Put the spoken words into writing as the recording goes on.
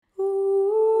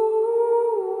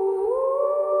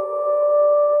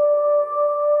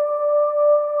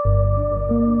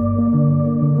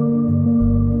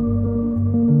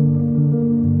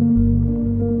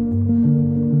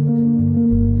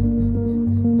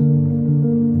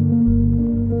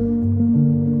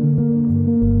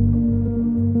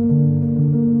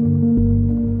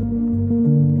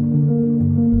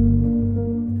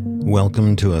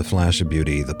Welcome to A Flash of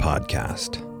Beauty, the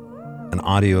podcast, an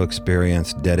audio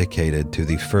experience dedicated to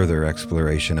the further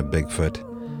exploration of Bigfoot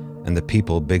and the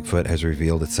people Bigfoot has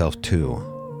revealed itself to.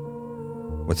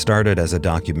 What started as a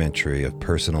documentary of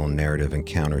personal narrative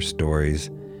encounter stories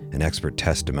and expert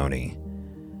testimony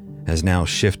has now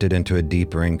shifted into a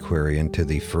deeper inquiry into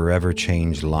the forever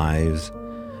changed lives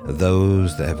of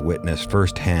those that have witnessed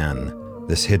firsthand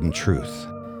this hidden truth.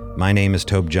 My name is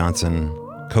Tobe Johnson,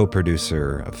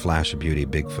 co-producer of Flash of Beauty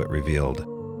Bigfoot Revealed.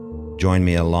 Join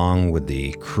me along with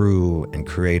the crew and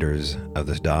creators of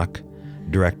this doc,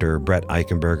 director Brett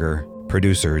Eichenberger,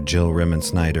 producer Jill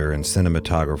Rimmon-Snyder, and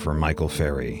cinematographer Michael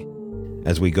Ferry,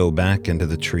 as we go back into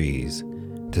the trees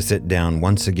to sit down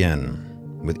once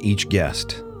again with each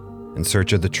guest in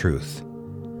search of the truth,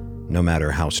 no matter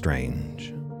how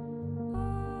strange.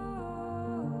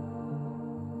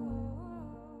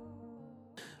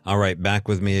 All right, back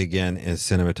with me again is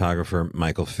cinematographer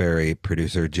Michael Ferry,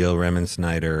 producer Jill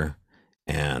Rimmon-Snyder,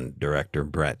 and director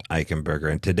Brett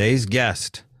Eichenberger. And today's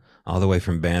guest, all the way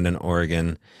from Bandon,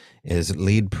 Oregon, is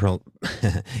lead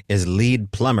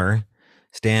plumber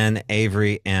Stan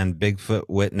Avery and Bigfoot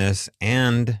witness.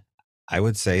 And I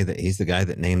would say that he's the guy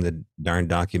that named the darn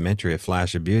documentary A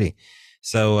Flash of Beauty.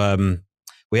 So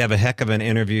we have a heck of an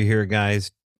interview here, guys.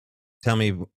 Tell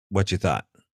me what you thought.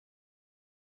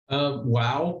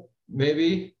 Wow,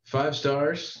 maybe 5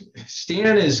 stars.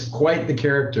 Stan is quite the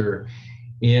character,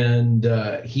 and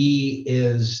he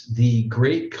is the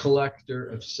great collector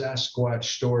of Sasquatch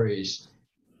stories.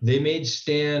 They made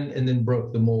Stan and then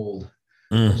broke the mold.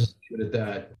 I'll just leave it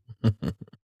at that.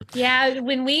 Yeah,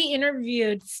 when we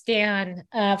interviewed Stan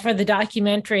for the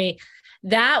documentary,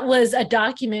 that was a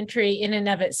documentary in and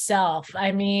of itself.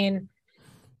 I mean,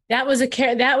 that was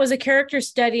a character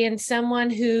study and someone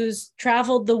who's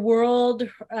traveled the world,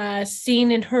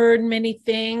 seen and heard many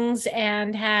things,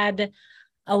 and had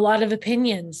a lot of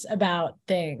opinions about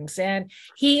things. And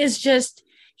he is just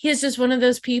one of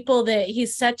those people that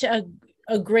he's such a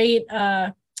great.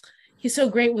 He's so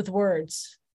great with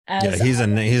words. He's a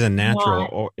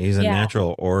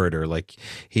natural orator. Like,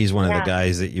 he's one of the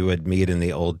guys that you would meet in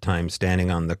the old times,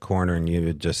 standing on the corner, and you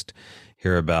would just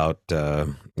hear about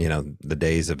the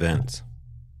day's events.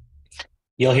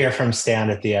 You'll hear from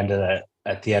Stan at the end of the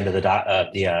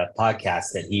podcast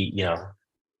that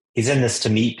he's in this to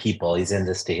meet people. He's in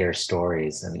this to hear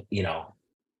stories, and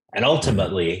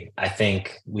ultimately, I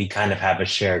think we kind of have a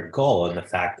shared goal in the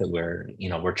fact that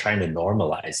we're trying to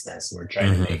normalize this. We're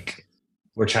trying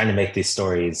to make these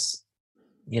stories.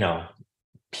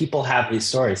 People have these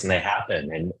stories and they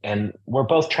happen, and we're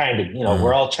both trying to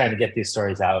we're all trying to get these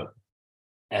stories out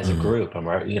as a group, and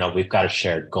we've got a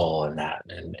shared goal in that,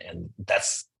 and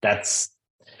that's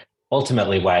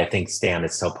ultimately why I think Stan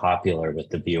is so popular with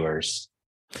the viewers.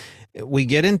 We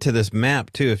get into this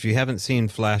map too. If you haven't seen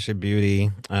Flash of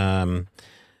Beauty, Bigfoot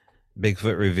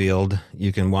Revealed,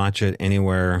 you can watch it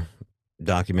anywhere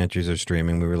documentaries are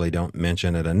streaming. We really don't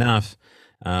mention it enough.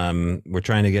 We're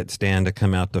trying to get Stan to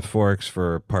come out to Forks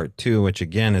for part 2, which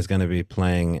again is going to be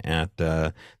playing at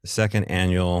the second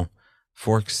annual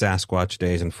Forks SASQUATCH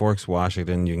Days in Forks,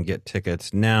 Washington. You can get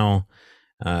tickets now.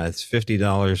 It's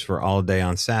 $50 for all day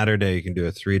on Saturday. You can do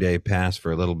a 3-day pass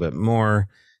for a little bit more.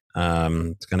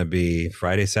 It's going to be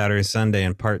Friday, Saturday, Sunday,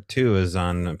 and part 2 is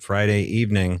on Friday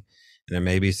evening. And there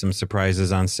may be some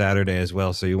surprises on Saturday as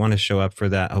well. So you want to show up for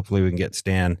that. Hopefully we can get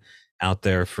Stan out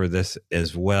there for this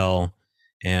as well.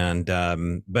 And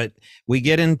but we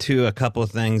get into a couple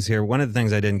of things here. One of the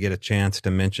things I didn't get a chance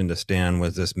to mention to Stan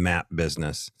was this map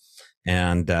business.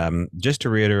 And just to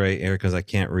reiterate here, because I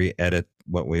can't re-edit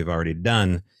what we've already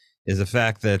done, is the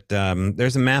fact that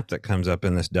there's a map that comes up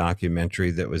in this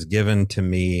documentary that was given to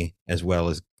me as well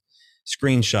as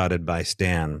screenshotted by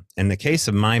Stan. In the case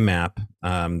of my map,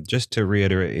 just to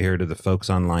reiterate here to the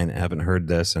folks online that haven't heard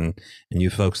this, and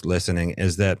you folks listening,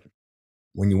 is that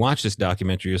when you watch this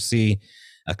documentary, you'll see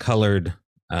a colored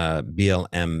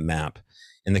BLM map.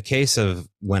 In the case of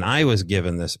when I was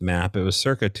given this map, it was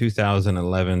circa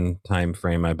 2011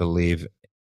 timeframe, I believe,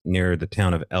 near the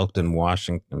town of Elkton,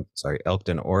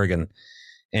 Oregon.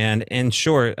 And in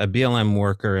short, a BLM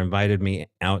worker invited me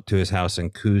out to his house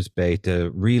in Coos Bay to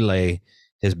relay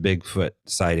his Bigfoot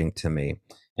sighting to me.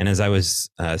 And as I was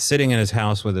sitting in his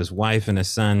house with his wife and his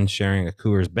son sharing a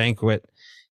Coors banquet,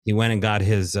 he went and got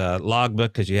his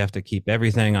logbook, because you have to keep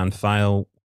everything on file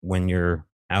when you're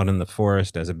out in the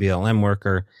forest as a BLM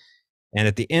worker. And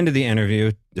at the end of the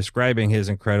interview, describing his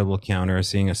incredible encounter of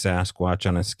seeing a Sasquatch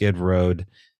on a skid road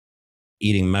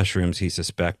eating mushrooms, he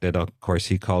suspected. Of course,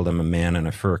 he called him a man in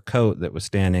a fur coat that was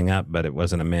standing up, but it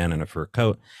wasn't a man in a fur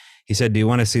coat. He said, "Do you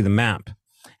want to see the map?"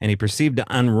 and he proceeded to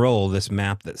unroll this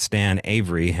map that Stan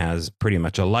Avery has pretty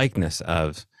much a likeness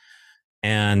of.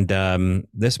 And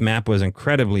this map was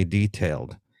incredibly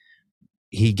detailed.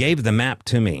 He gave the map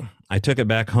to me. I took it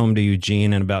back home to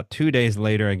Eugene, and about 2 days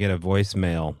later, I get a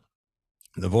voicemail.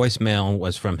 The voicemail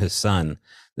was from his son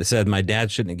that said, "My dad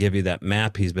shouldn't give you that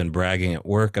map. He's been bragging at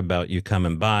work about you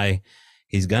coming by.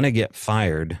 He's going to get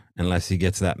fired unless he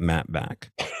gets that map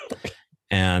back."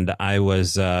 And I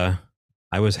was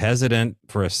hesitant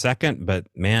for a second, but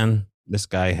man, this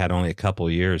guy had only a couple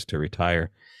years to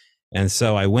retire. And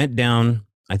so I went down,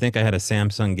 I think I had a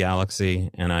Samsung Galaxy,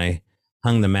 and I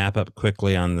hung the map up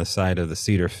quickly on the side of the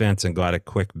cedar fence and got a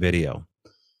quick video.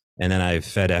 And then I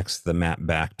FedExed the map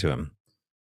back to him.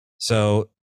 So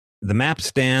the map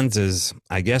stands as,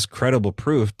 I guess, credible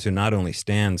proof to not only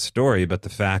Stan's story, but the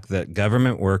fact that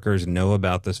government workers know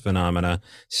about this phenomena.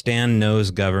 Stan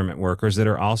knows government workers that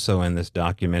are also in this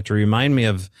documentary. Remind me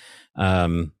of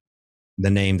the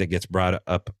name that gets brought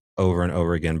up over and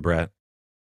over again, Brett,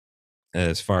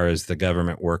 as far as the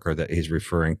government worker that he's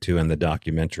referring to in the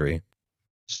documentary.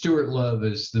 Stuart Love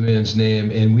is the man's name,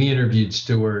 and we interviewed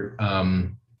Stuart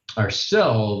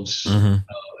ourselves,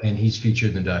 and he's featured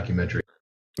in the documentary.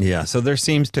 Yeah, so there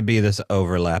seems to be this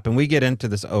overlap, and we get into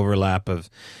this overlap of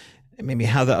maybe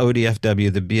how the ODFW,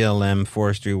 the BLM,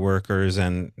 forestry workers,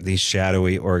 and these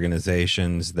shadowy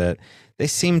organizations, that they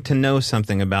seem to know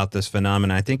something about this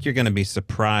phenomenon. I think you're going to be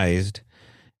surprised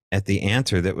at the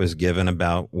answer that was given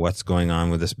about what's going on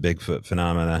with this Bigfoot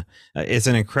phenomena. It's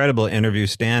an incredible interview.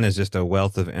 Stan is just a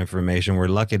wealth of information. We're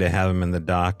lucky to have him in the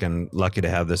doc and lucky to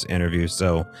have this interview.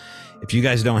 So if you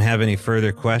guys don't have any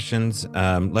further questions,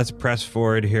 let's press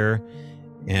forward here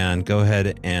and go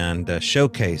ahead and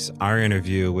showcase our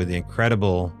interview with the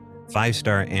incredible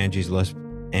 5-star Angie's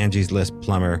List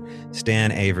plumber,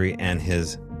 Stan Avery, and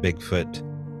his Bigfoot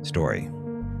story.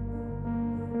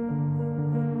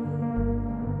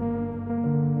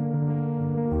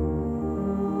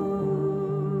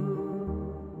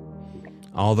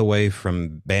 All the way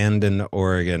from Bandon,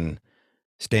 Oregon,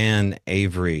 Stan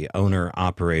Avery,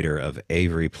 owner-operator of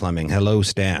Avery Plumbing. Hello,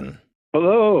 Stan.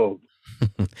 Hello.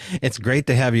 It's great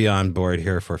to have you on board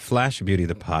here for Flash Beauty,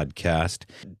 the podcast.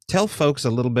 Tell folks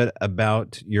a little bit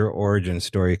about your origin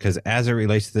story, because as it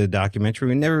relates to the documentary,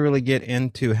 we never really get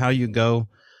into how you go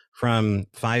from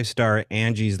 5-star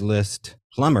Angie's List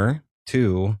plumber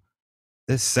to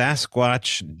this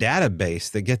SASQUATCH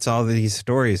database that gets all these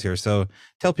stories here. So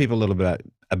tell people a little bit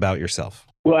about yourself.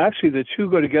 Well, actually, the two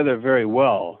go together very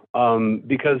well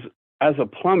because as a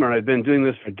plumber, I've been doing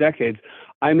this for decades.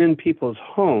 I'm in people's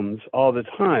homes all the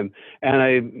time, and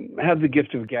I have the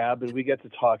gift of gab, and we get to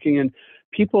talking, and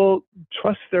people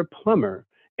trust their plumber.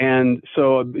 And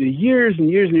so years and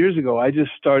years and years ago, I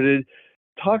just started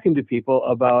talking to people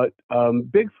about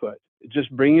Bigfoot,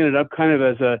 just bringing it up kind of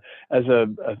as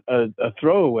a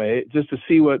throwaway, just to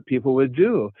see what people would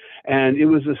do. And it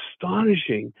was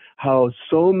astonishing how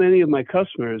so many of my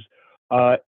customers,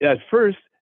 at first,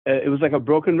 it was like a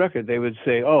broken record. They would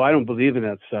say, "Oh, I don't believe in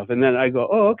that stuff." And then I go,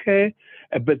 "Oh, okay."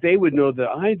 But they would know that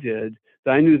I did,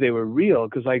 that I knew they were real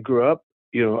because I grew up,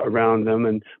 around them,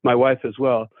 and my wife as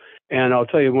well. And I'll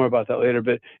tell you more about that later.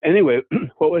 But anyway,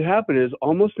 what would happen is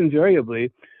almost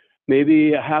invariably,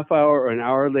 maybe a half hour or an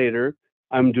hour later,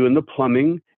 I'm doing the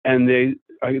plumbing, and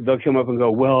they'll come up and go,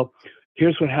 "Well,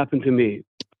 here's what happened to me."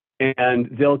 And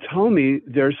they'll tell me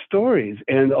their stories.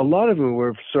 And a lot of them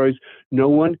were stories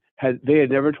they had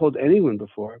never told anyone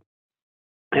before.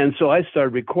 And so I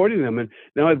started recording them, and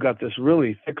now I've got this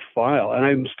really thick file, and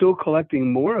I'm still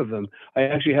collecting more of them. I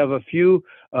actually have a few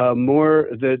more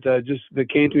that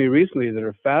came to me recently that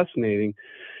are fascinating.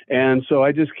 And so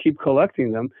I just keep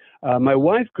collecting them. My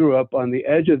wife grew up on the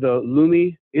edge of the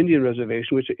Lumi Indian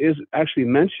Reservation, which is actually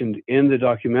mentioned in the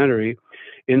documentary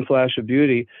in Flash of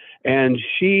Beauty. And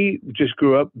she just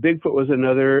grew up. Bigfoot was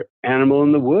another animal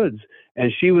in the woods.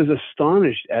 And she was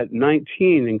astonished at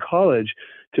 19 in college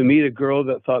to meet a girl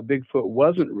that thought Bigfoot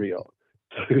wasn't real.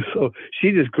 So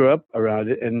she just grew up around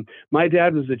it. And my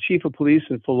dad was the chief of police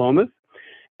in Philomath.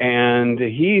 And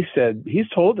he's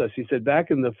told us,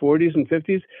 back in the 40s and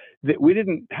 50s, that we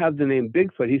didn't have the name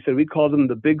Bigfoot. He said we called them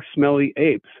the big smelly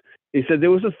apes. He said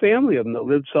there was a family of them that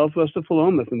lived southwest of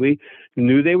Philomath, and we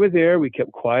knew they were there. We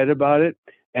kept quiet about it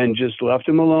and just left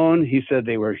them alone. He said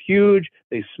they were huge,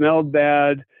 they smelled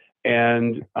bad,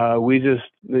 and we just,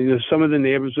 some of the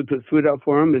neighbors would put food out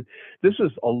for them. And this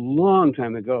was a long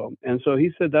time ago. And so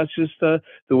he said that's just the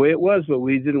way it was, but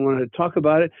we didn't want to talk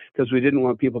about it because we didn't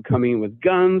want people coming in with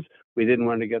guns. We didn't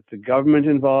want to get the government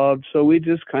involved. So we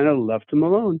just kind of left them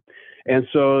alone. And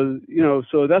so,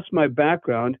 so that's my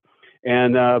background.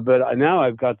 And but now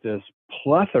I've got this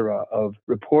plethora of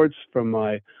reports from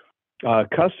my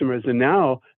customers, and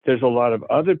now there's a lot of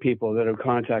other people that have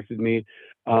contacted me,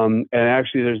 and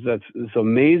actually there's this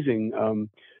amazing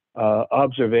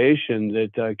observation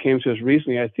that came to us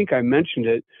recently. I think I mentioned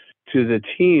it to the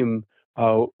team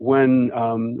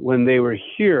when they were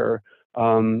here.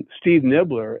 Steve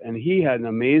Nibbler, and he had an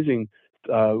amazing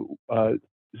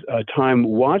time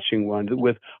watching one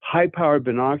with high-powered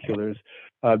binoculars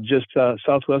just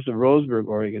southwest of Roseburg,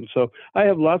 Oregon. So I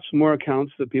have lots more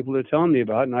accounts that people are telling me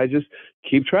about, and I just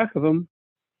keep track of them.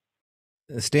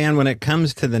 Stan, when it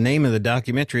comes to the name of the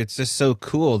documentary, it's just so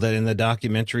cool that in the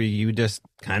documentary you just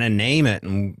kind of name it,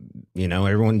 and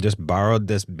everyone just borrowed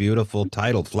this beautiful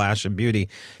title, Flash of Beauty.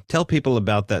 Tell people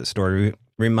about that story.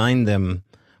 Remind them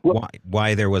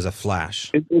why there was a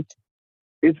flash.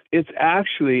 It's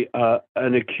actually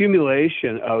an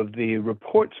accumulation of the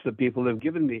reports that people have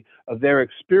given me of their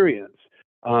experience.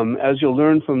 As you'll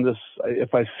learn from this,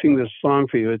 if I sing this song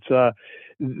for you, it's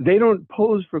they don't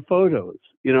pose for photos,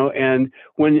 and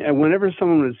whenever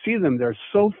someone would see them, they're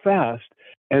so fast,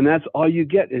 and that's all you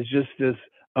get is just this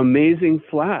amazing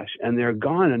flash, and they're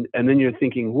gone, and then you're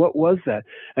thinking, what was that?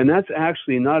 And that's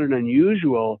actually not an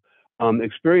unusual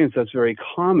experience. That's very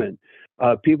common.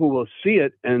 People will see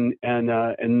it, and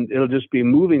it'll just be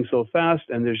moving so fast,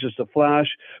 and there's just a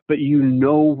flash, but you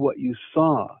know what you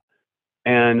saw.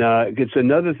 And it's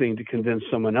another thing to convince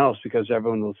someone else, because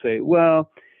everyone will say, well,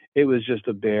 it was just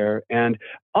a bear. And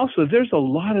also, there's a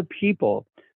lot of people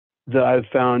that I've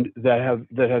found that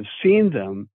have seen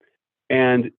them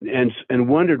and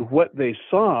wondered what they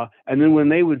saw. And then when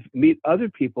they would meet other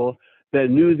people that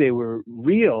knew they were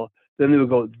real, then they would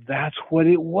go, that's what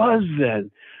it was then.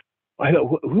 I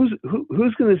thought,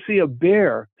 who's going to see a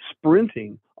bear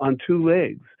sprinting on two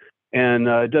legs? And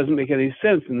it doesn't make any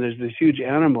sense. And there's this huge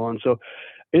animal. And so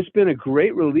it's been a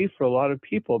great relief for a lot of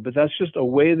people, but that's just a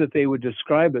way that they would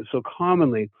describe it so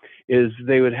commonly, is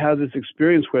they would have this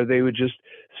experience where they would just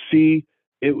see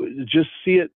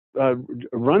it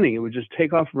running. It would just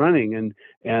take off running.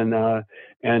 And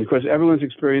of course, everyone's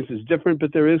experience is different,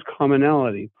 but there is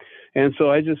commonality. And so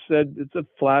I just said, it's a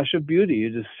flash of beauty. You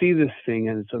just see this thing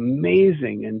and it's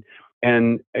amazing.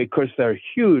 And of course, they're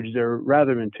huge. They're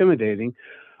rather intimidating.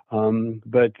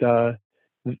 But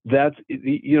that's,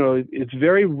 it's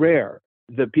very rare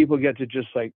that people get to just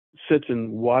like sit and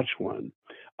watch one.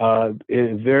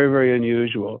 It's very, very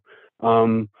unusual.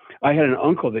 I had an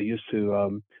uncle that used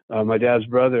to, my dad's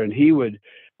brother, and he would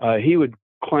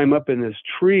climb up in this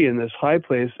tree in this high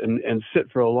place and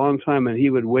sit for a long time, and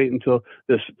he would wait until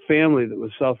this family that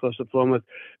was southwest of Philomath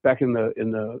back in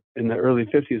the early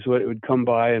 50s would come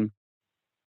by, and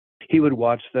he would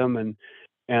watch them,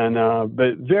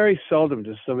 but very seldom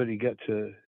does somebody get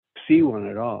to see one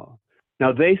at all.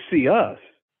 Now they see us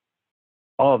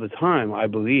all the time, I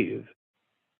believe,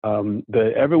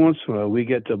 but every once in a while we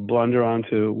get to blunder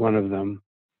onto one of them.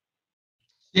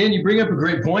 Dan, you bring up a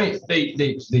great point. They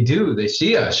do. They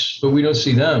see us, but we don't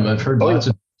see them. I've heard lots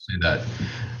of people say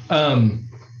that.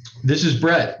 This is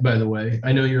Brett, by the way.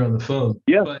 I know you're on the phone.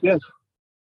 Yes, yes.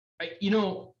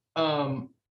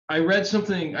 I read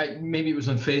something, maybe it was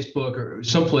on Facebook or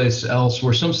someplace else,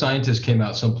 where some scientist came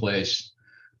out someplace.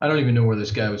 I don't even know where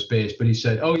this guy was based, but he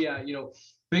said, oh yeah,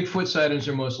 Bigfoot sightings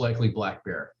are most likely black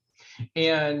bear.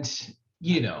 And,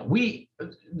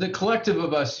 the collective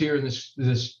of us here in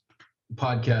this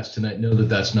podcast tonight know that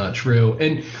that's not true.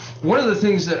 And one of the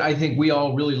things that I think we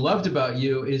all really loved about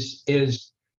you is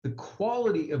the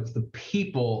quality of the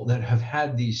people that have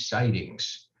had these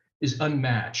sightings is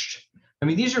unmatched. I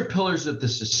mean, these are pillars of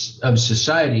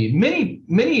society.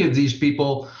 Many of these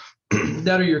people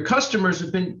that are your customers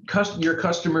have been your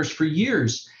customers for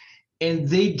years, and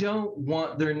they don't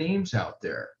want their names out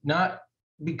there, not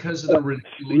because of the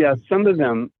yeah. Some of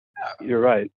them, you're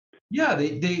right. Yeah,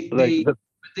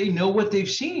 they know what they've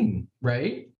seen,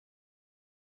 right?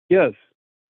 Yes.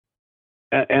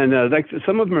 And like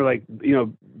some of them are like,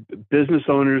 business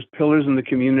owners, pillars in the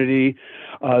community.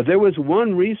 There was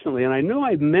one recently, and I know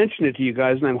I've mentioned it to you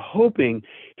guys, and I'm hoping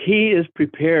he is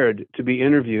prepared to be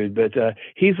interviewed, but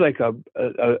he's like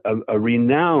a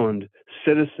renowned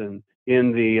citizen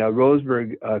in the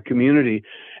Roseburg community.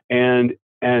 And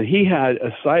he had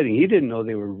a sighting. He didn't know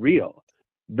they were real.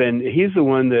 But he's the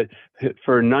one that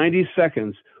for 90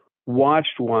 seconds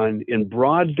watched one in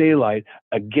broad daylight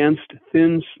against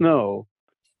thin snow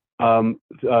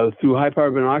through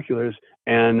high-powered binoculars,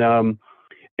 and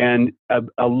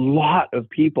a lot of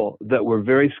people that were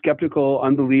very skeptical,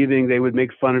 unbelieving. They would make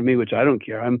fun of me, which I don't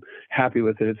care. I'm happy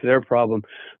with it. It's their problem.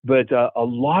 But a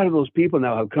lot of those people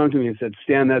now have come to me and said,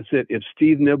 Stan, that's it. If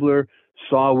Steve Nibbler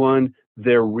saw one,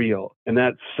 they're real, and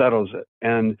that settles it.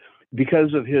 And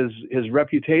because of his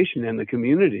reputation in the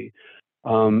community,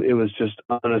 it was just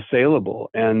unassailable.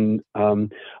 And a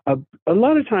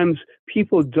lot of times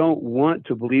people don't want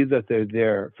to believe that they're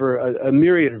there for a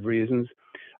myriad of reasons.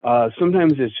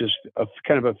 Sometimes it's just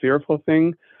kind of a fearful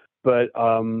thing, but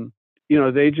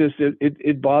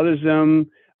it bothers them.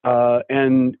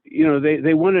 And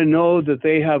they want to know that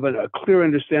they have a clear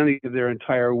understanding of their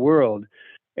entire world.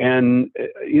 And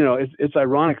it's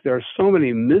ironic, there are so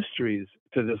many mysteries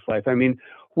to this life. I mean,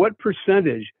 what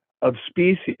percentage of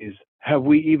species have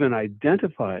we even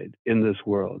identified in this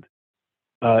world?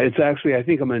 It's actually, I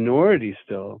think, a minority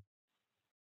still.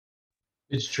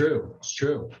 It's true. It's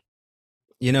true.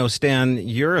 Stan,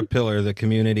 you're a pillar of the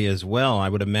community as well. I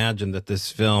would imagine that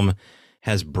this film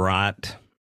has brought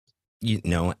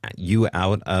you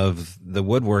out of the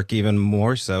woodwork even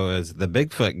more so as the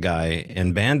Bigfoot guy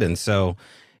in Bandon. So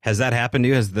has that happened to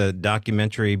you? Has the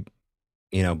documentary,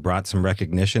 brought some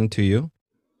recognition to you?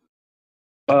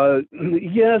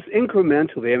 Yes,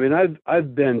 incrementally. I mean,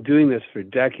 I've been doing this for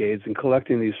decades and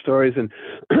collecting these stories, and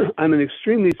I'm an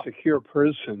extremely secure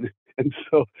person. And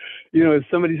so, if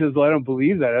somebody says, "Well, I don't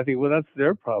believe that," I think, well, that's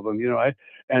their problem.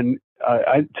 To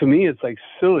me, it's like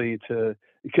silly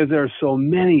because there are so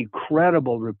many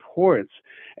credible reports,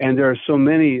 and there are so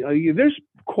many. There's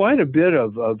quite a bit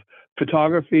of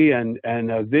photography and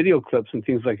video clips and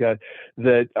things like that.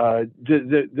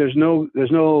 There's no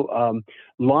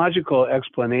logical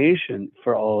explanation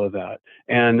for all of that,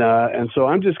 and so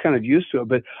I'm just kind of used to it.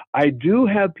 But I do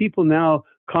have people now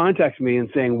contact me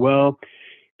and saying, "Well,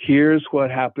 here's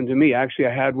what happened to me." Actually,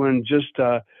 I had one just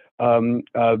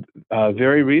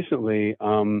very recently.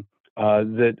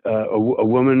 That a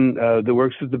woman that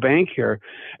works at the bank here,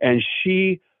 and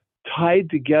she tied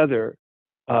together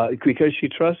because she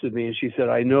trusted me, and she said,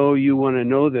 "I know you want to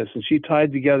know this," and she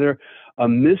tied together a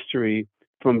mystery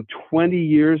from 20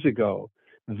 years ago,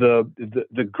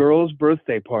 the girl's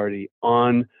birthday party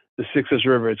on the Sixes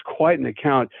River. It's quite an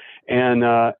account, and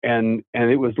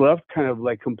it was left kind of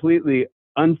like completely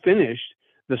unfinished.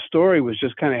 The story was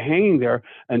just kind of hanging there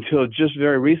until just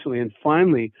very recently. And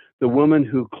finally, the woman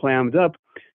who clammed up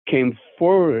came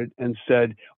forward and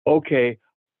said, "Okay,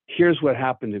 here's what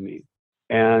happened to me."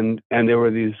 And there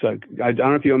were these, I don't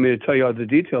know if you want me to tell you all the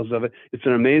details of it. It's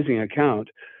an amazing account.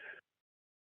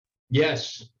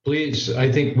 Yes, please.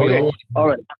 I think we Okay. all. All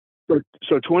right.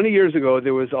 So 20 years ago,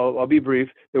 there was, I'll be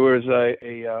brief, there was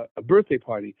a birthday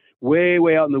party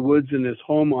way out in the woods in this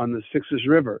home on the Sixes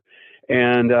River.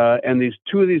 And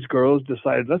two of these girls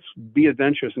decided, let's be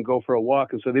adventurous and go for a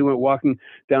walk. And so they went walking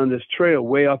down this trail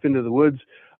way off into the woods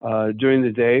during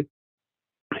the day.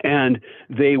 And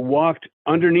they walked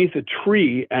underneath a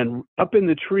tree, and up in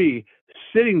the tree,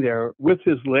 sitting there with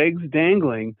his legs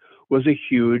dangling, was a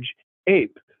huge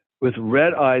ape with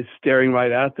red eyes staring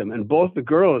right at them. And both the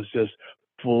girls just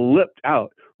flipped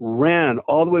out, ran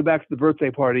all the way back to the birthday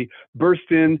party,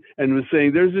 burst in and was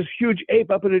saying, "There's this huge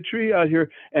ape up in a tree out here."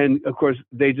 And of course,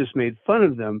 they just made fun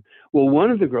of them. Well,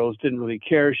 one of the girls didn't really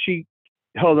care. She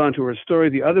held on to her story.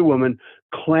 The other woman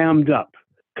clammed up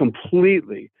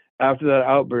completely after that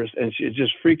outburst, and it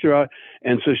just freaked her out.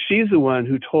 And so she's the one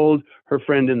who told her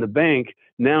friend in the bank,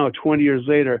 now 20 years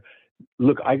later,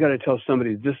 "Look, I got to tell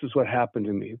somebody, this is what happened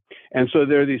to me." And so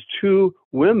there are these two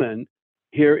women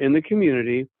here in the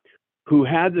community who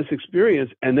had this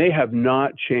experience, and they have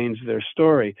not changed their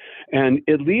story. And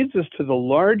it leads us to the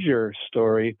larger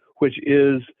story, which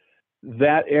is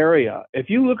that area.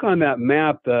 If you look on that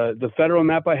map, the federal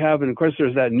map I have, and of course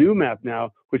there's that new map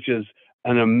now, which is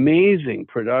an amazing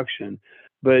production,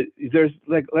 but there's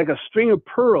like a string of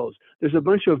pearls. There's a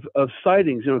bunch of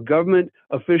sightings, government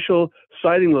official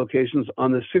sighting locations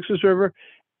on the Sixes River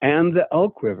and the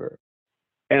Elk River.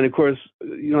 And of course,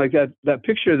 like that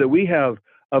picture that we have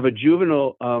of a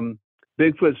juvenile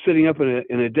Bigfoot sitting up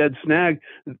in a dead snag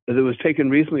that was taken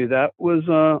recently, that was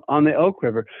on the Elk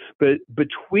River. But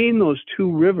between those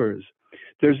two rivers,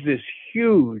 there's this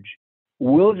huge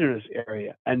wilderness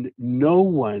area, and no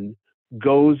one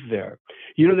goes there.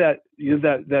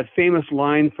 That famous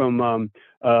line from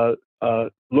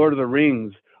Lord of the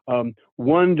Rings,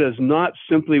 one does not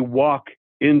simply walk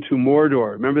into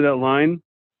Mordor. Remember that line?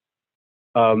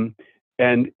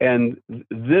 And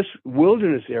this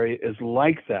wilderness area is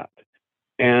like that.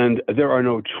 And there are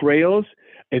no trails.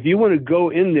 If you want to go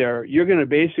in there, you're going to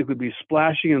basically be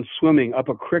splashing and swimming up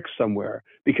a creek somewhere,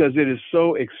 because it is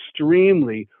so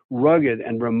extremely rugged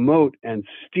and remote and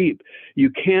steep. You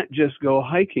can't just go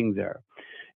hiking there.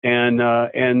 And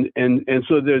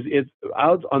so it's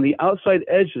out on the outside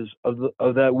edges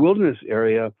of that wilderness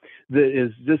area that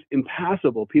is just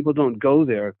impassable. People don't go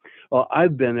there. Well,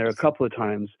 I've been there a couple of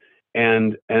times,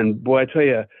 and boy, I tell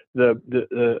you,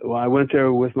 well, I went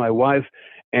there with my wife,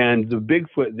 and the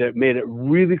Bigfoot that made it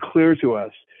really clear to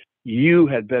us, you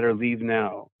had better leave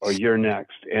now or you're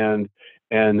next. And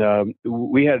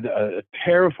we had a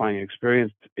terrifying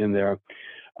experience in there,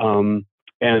 and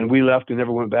we left and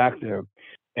never went back there.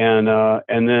 And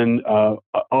then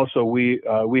also we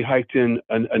hiked in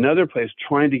another place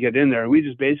trying to get in there, and we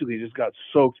just basically just got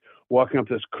soaked walking up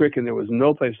this creek, and there was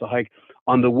no place to hike.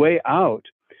 On the way out,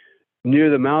 near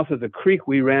the mouth of the creek,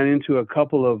 we ran into a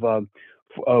couple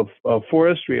of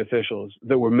forestry officials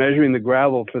that were measuring the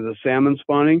gravel for the salmon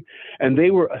spawning, and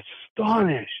they were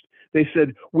astonished. They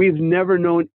said, "We've never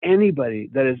known anybody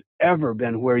that has ever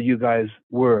been where you guys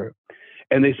were."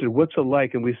 And they said, "What's it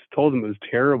like?" And we told them it was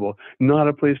terrible, not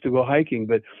a place to go hiking.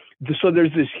 But so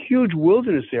there's this huge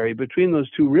wilderness area between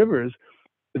those two rivers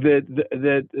that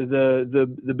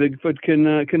the Bigfoot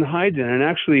can hide in. And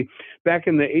actually, back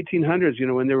in the 1800s,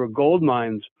 when there were gold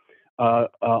mines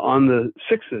on the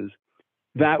Sixes,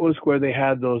 that was where they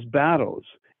had those battles.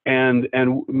 And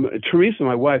Teresa,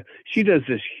 my wife, she does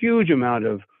this huge amount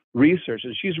of research,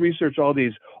 and she's researched all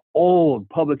these old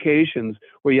publications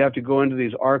where you have to go into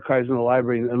these archives in the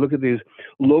library and look at these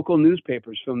local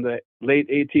newspapers from the late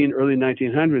early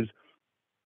 1900s.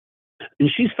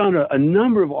 And she's found a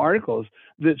number of articles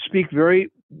that speak very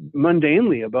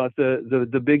mundanely about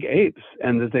the big apes,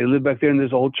 and that they live back there, and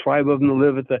there's a whole tribe of them that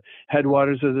live at the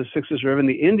headwaters of the Sixes River. And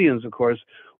the Indians, of course,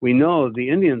 we know the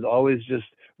Indians always just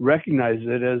recognize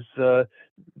it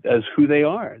as who they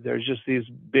are. There's just these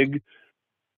big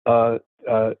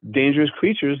dangerous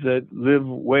creatures that live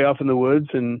way off in the woods,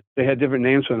 and they had different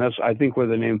names for them. That's, I think, where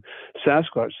the name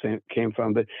Sasquatch came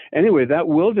from. But anyway, that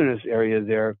wilderness area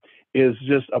there is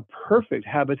just a perfect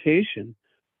habitation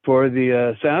for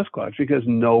the Sasquatch, because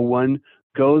no one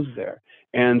goes there.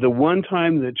 And the one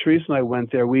time that Teresa and I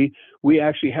went there, we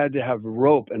actually had to have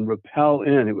rope and rappel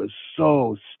in. It was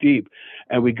so steep,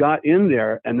 and we got in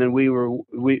there, and then we were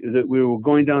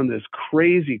going down this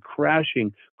crazy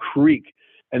crashing creek.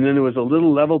 And then there was a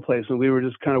little level place, and we were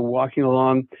just kind of walking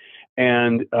along,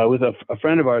 and with a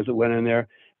friend of ours that went in there,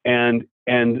 and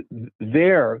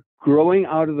there, growing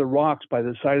out of the rocks by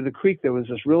the side of the creek, there was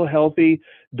this real healthy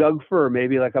Doug fir,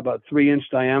 maybe like about 3-inch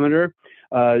diameter,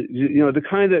 the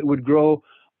kind that would grow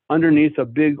underneath a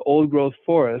big old growth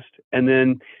forest, and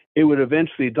then it would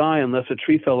eventually die unless a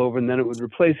tree fell over, and then it would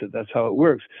replace it. That's how it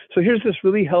works. So here's this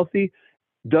really healthy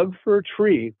Doug fir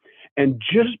tree, and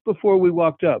just before we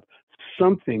walked up,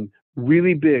 something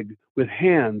really big with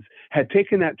hands had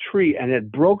taken that tree and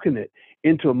had broken it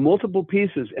into multiple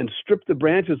pieces and stripped the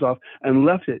branches off and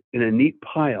left it in a neat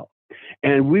pile.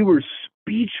 And we were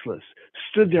speechless,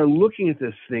 stood there looking at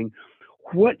this thing.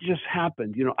 What just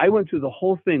happened? I went through the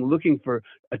whole thing looking for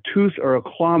a tooth or a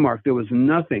claw mark. There was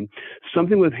nothing.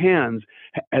 Something with hands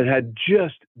had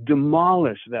just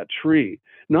demolished that tree,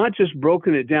 not just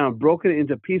broken it down, broken it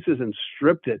into pieces and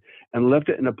stripped it and left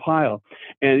it in a pile.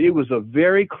 And it was a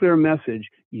very clear message: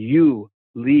 you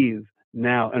leave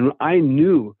now. And I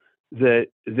knew that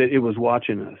it was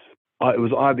watching us. It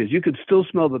was obvious. You could still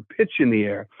smell the pitch in the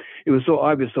air. It was so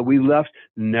obvious. So we left,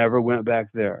 never went back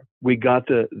there. We got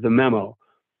the memo.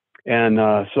 And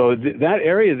so that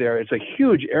area there, it's a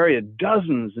huge area,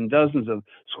 dozens and dozens of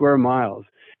square miles.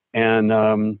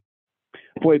 And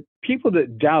boy, people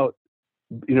that doubt,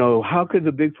 how could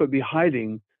the Bigfoot be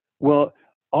hiding? Well,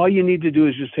 all you need to do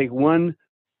is just take one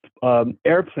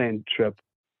airplane trip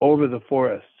over the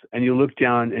forests, and you look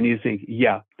down and you think,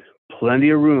 yeah, plenty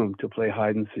of room to play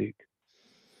hide and seek.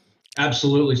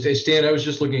 Absolutely. Stan, I was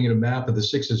just looking at a map of the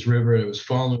Sixes River, and it was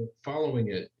following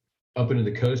it up into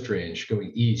the Coast Range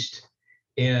going east.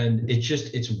 And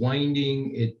it's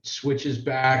winding, it switches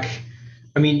back.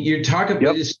 I mean, you're talking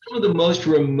about It's some of the most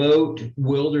remote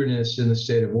wilderness in the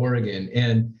state of Oregon.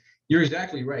 And you're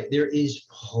exactly right. There is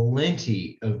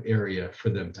plenty of area for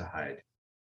them to hide.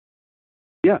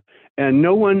 Yeah. And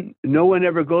no one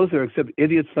ever goes there except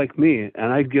idiots like me.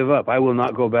 And I give up. I will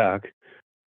not go back.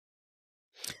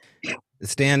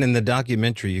 Stan, in the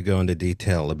documentary, you go into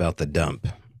detail about the dump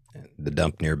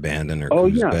near Bandon or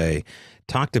Coos Bay.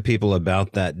 Talk to people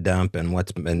about that dump and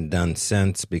what's been done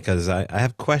since, because I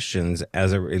have questions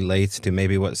as it relates to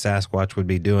maybe what Sasquatch would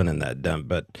be doing in that dump.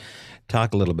 But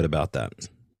talk a little bit about that.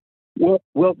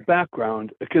 Well,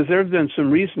 background, because there have been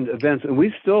some recent events, and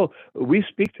we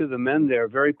speak to the men there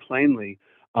very plainly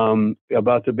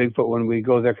about the Bigfoot when we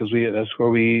go there, because that's where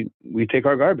we take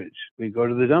our garbage. We go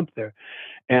to the dump there.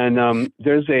 And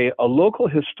there's a local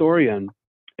historian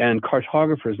and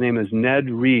cartographer. His name is Ned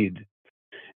Reed,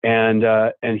 and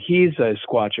he's a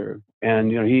squatcher,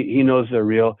 and he knows they're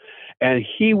real, and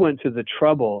he went to the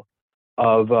trouble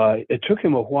of it took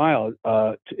him a while.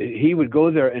 He would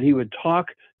go there and he would talk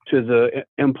to the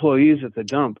employees at the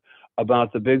dump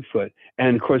about the Bigfoot,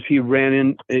 and of course he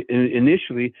ran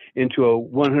initially into a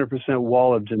 100%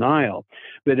 wall of denial,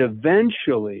 but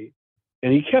eventually,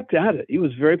 and he kept at it. He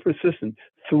was very persistent.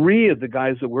 3 of the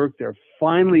guys that worked there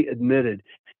finally admitted,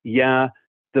 yeah,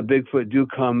 the Bigfoot do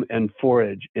come and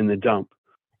forage in the dump.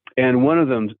 And one of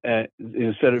them said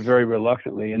it very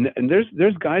reluctantly. And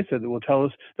there's guys that will tell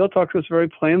us, they'll talk to us very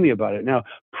plainly about it now,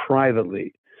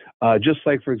 privately. Just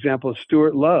like, for example,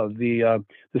 Stuart Love, the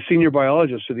senior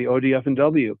biologist for the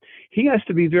ODF&W. He has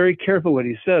to be very careful what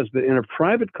he says, but in a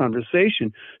private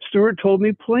conversation, Stuart told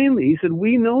me plainly, he said,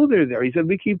 we know they're there. He said,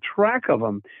 we keep track of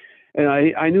them. And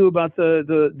I knew about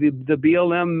the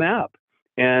BLM map.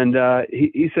 And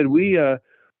he said, we have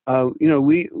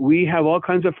all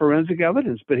kinds of forensic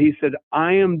evidence, but he said,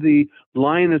 I am the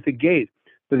lion at the gate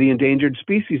for the Endangered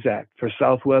Species Act for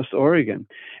Southwest Oregon.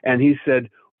 And he said,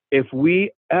 if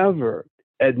we ever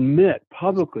admit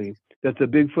publicly that the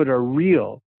Bigfoot are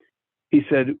real, he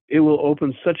said, it will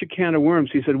open such a can of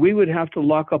worms. He said, we would have to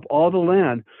lock up all the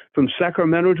land from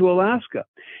Sacramento to Alaska.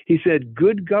 He said,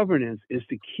 good governance is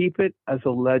to keep it as a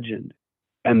legend.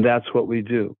 And that's what we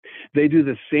do. They do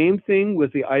the same thing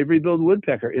with the ivory-billed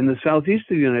woodpecker in the southeast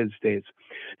of the United States.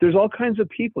 There's all kinds of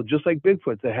people, just like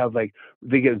Bigfoot, that have they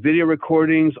get video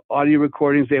recordings, audio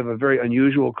recordings. They have a very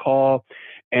unusual call,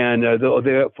 and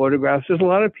they have photographs. There's a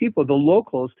lot of people, the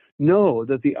locals, know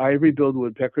that the ivory-billed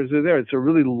woodpeckers are there. It's a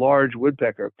really large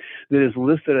woodpecker that is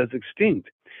listed as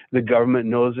extinct. The government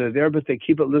knows they're there, but they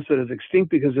keep it listed as extinct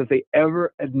because if they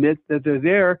ever admit that they're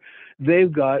there,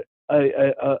 they've got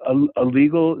a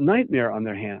legal nightmare on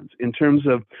their hands in terms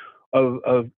of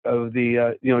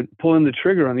the pulling the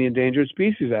trigger on the Endangered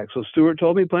Species Act. So Stuart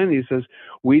told me plainly, he says,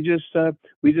 we just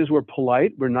we're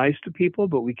polite, we're nice to people,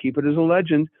 but we keep it as a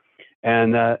legend,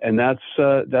 and that's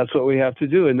what we have to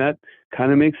do, and that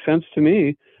kind of makes sense to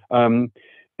me.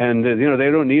 And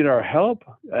they don't need our help.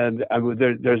 And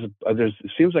there's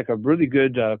seems like a really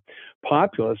good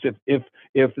populace.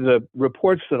 If the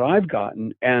reports that I've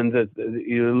gotten and that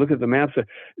you look at the maps,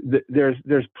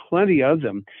 there's plenty of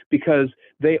them, because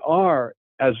they are,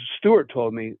 as Stuart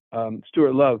told me,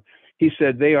 Stuart Love, he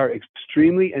said they are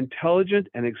extremely intelligent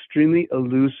and extremely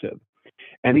elusive.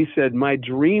 And he said, my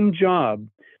dream job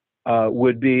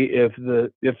would be if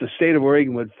the state of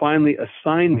Oregon would finally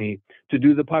assign me to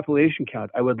do the population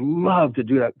count. I would love to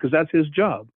do that because that's his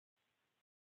job.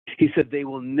 He said they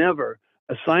will never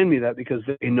assign me that because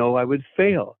they know I would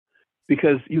fail,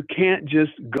 because you can't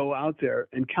just go out there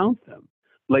and count them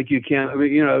like you can. I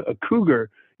mean, a cougar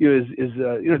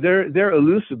they're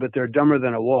elusive, but they're dumber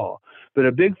than a wall. But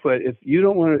a Bigfoot, if he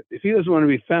doesn't want to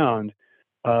be found,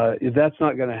 that's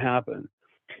not going to happen.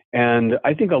 And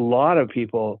I think a lot of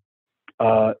people,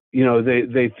 they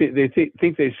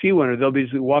think they see one, or they'll be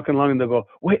walking along and they'll go,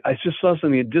 wait, I just saw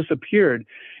something, it disappeared.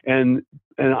 And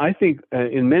I think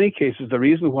in many cases, the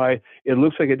reason why it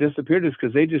looks like it disappeared is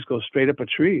because they just go straight up a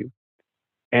tree.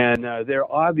 And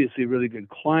they're obviously really good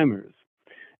climbers.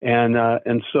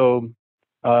 And so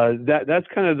that's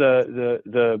kind of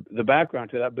the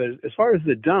background to that. But as far as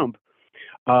the dump,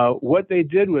 what they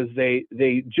did was they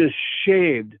just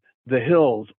shaved the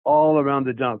hills all around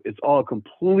the dump. It's all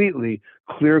completely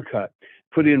clear cut,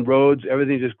 put in roads,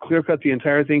 everything, just clear cut the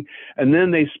entire thing. And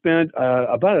then they spent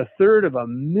about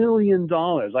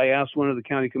 $250,000. I asked one of the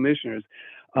county commissioners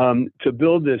to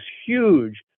build this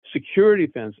huge security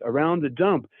fence around the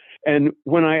dump. And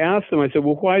when I asked them, I said,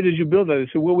 well, why did you build that? They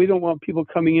said, well, we don't want people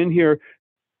coming in here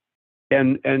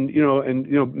and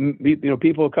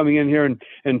people coming in here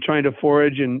and trying to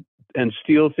forage and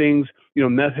steal things,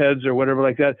 meth heads or whatever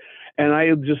like that. And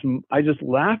I just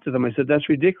laughed at them. I said, that's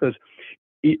ridiculous.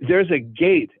 There's a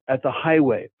gate at the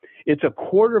highway. It's a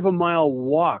 1/4 mile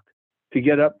walk to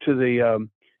get up to this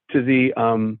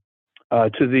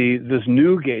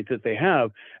new gate that they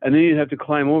have, and then you'd have to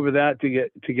climb over that to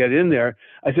get in there.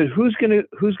 I said, who's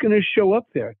gonna show up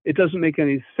there? It doesn't make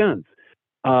any sense.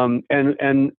 And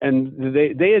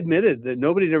they admitted that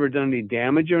nobody'd ever done any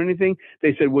damage or anything.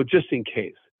 They said, well, just in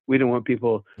case. We don't want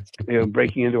people,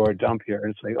 breaking into our dump here.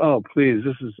 It's like, oh, please,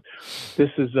 this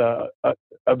is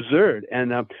absurd.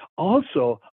 And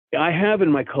also, I have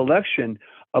in my collection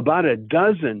about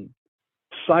 12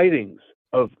 sightings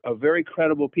of very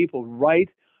credible people right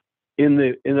in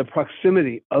the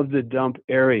proximity of the dump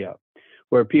area,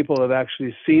 where people have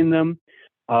actually seen them.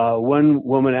 One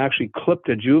woman actually clipped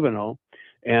a juvenile,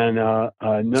 and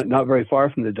not very far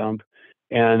from the dump.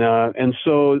 And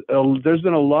so there's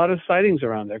been a lot of sightings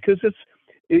around there because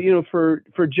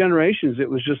for generations, it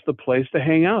was just the place to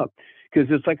hang out because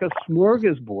it's like a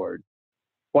smorgasbord.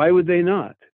 Why would they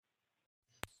not?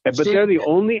 But they're the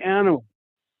only animal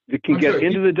that can get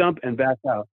into the dump and back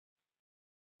out.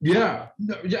 Yeah,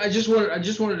 I just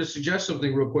wanted to suggest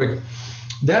something real quick.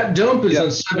 That dump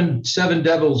is on Seven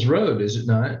Devils Road, is it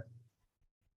not?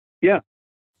 Yeah.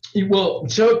 Well,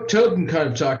 Toad can kind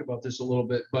of talk about this a little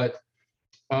bit, but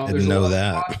there's a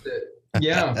lot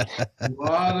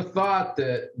of thought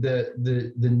that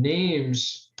the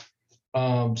names,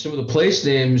 some of the place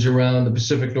names around the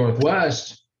Pacific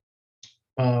Northwest,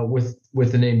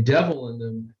 with the name Devil in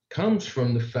them, comes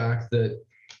from the fact that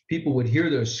people would hear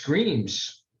those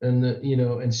screams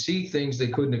and see things they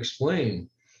couldn't explain,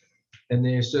 and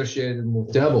they associated them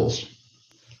with devils.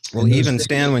 Well, even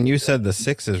Stan, when you said the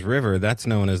Sixes River, that's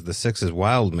known as the Sixes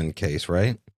Wildman case,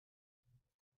 right?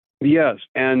 Yes,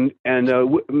 and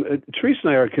Teresa and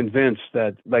I are convinced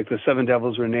that like the Seven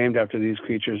Devils were named after these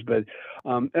creatures, but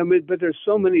there's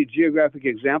so many geographic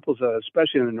examples,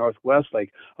 especially in the Northwest,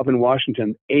 like up in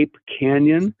Washington, Ape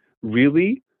Canyon,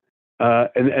 really,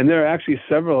 and there are actually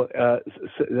several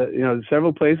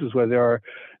places where there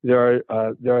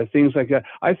are things like that.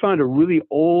 I found a really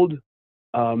old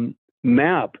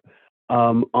map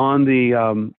on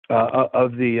the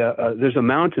there's a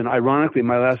mountain. Ironically,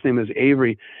 my last name is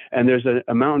Avery, and there's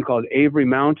a mountain called Avery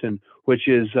Mountain, which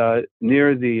is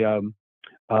near the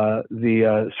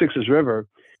Sixes River,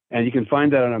 and you can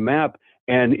find that on a map.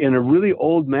 And in a really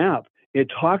old map, it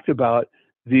talked about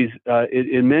these.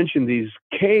 It mentioned these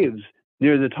caves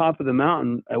near the top of the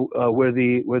mountain where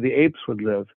the apes would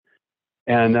live,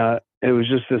 and it was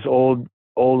just this old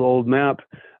map.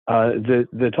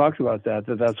 That talked about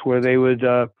that's where they would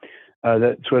go.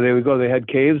 They had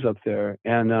caves up there,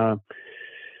 and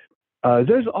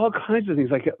there's all kinds of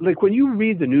things like when you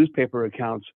read the newspaper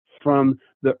accounts from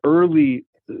the early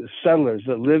settlers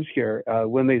that lived here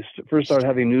when they first started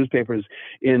having newspapers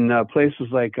in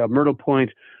places like Myrtle Point.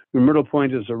 Myrtle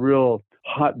Point is a real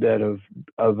hotbed of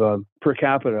per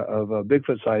capita of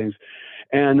Bigfoot sightings,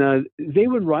 and they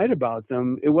would write about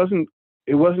them. It wasn't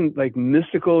like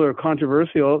mystical or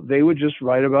controversial. They would just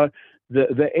write about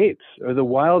the apes or the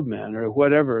wild men or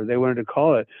whatever they wanted to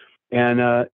call it.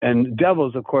 And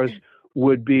devils, of course,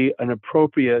 would be an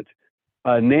appropriate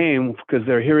name because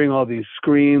they're hearing all these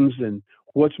screams and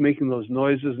what's making those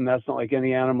noises, and that's not like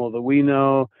any animal that we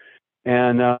know.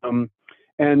 And the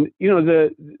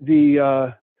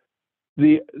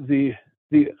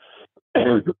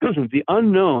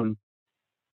unknown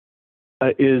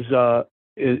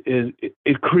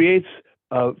it creates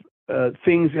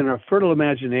things in our fertile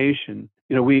imagination.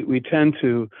 We tend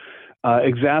to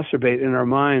exacerbate in our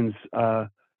minds,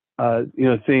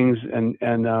 things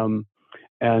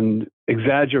and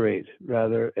exaggerate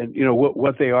rather, and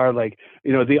what they are like.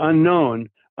 The unknown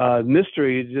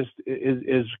mystery just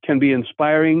can be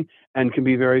inspiring and can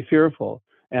be very fearful.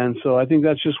 And so I think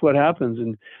that's just what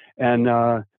happens.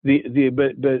 But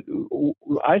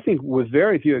I think with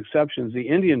very few exceptions, the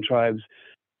Indian tribes,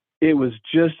 it was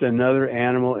just another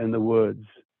animal in the woods,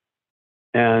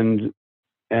 and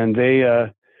they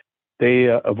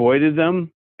avoided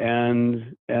them,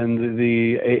 and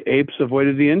the apes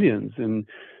avoided the Indians, and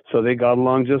so they got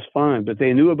along just fine. But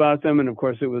they knew about them, and of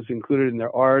course it was included in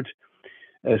their art.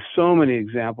 There's so many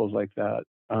examples like that.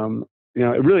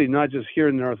 Really not just here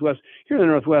in the Northwest. Here in the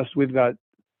Northwest, we've got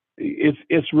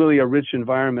it's really a rich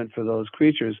environment for those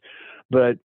creatures,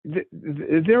 but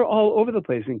they're all over the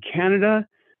place in Canada,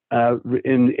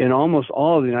 in almost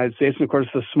all of the United States, and of course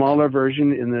the smaller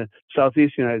version in the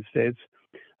Southeast United States.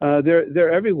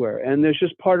 They're everywhere, and they're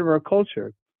just part of our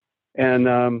culture. And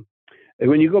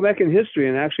when you go back in history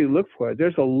and actually look for it,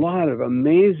 there's a lot of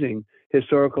amazing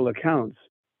historical accounts.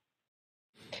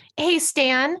 Hey,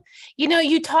 Stan,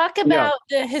 you talk about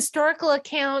the historical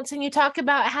accounts, and you talk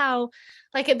about how,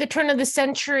 like at the turn of the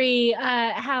century,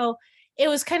 how it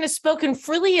was kind of spoken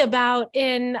freely about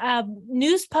in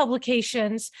news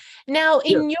publications. Now,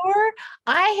 I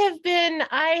have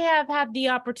had the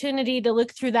opportunity to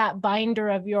look through that binder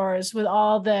of yours with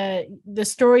all the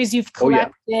stories you've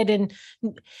collected, and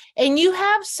you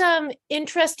have some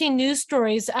interesting news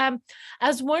stories. I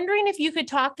was wondering if you could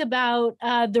talk about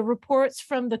the reports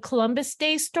from the Columbus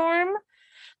Day storm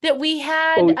that we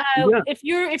had. If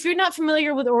you're not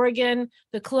familiar with Oregon,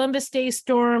 the Columbus Day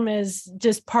storm is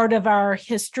just part of our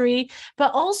history.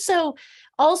 But also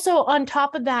on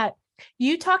top of that,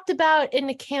 you talked about an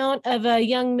account of a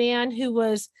young man who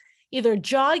was either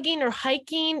jogging or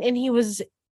hiking, and he was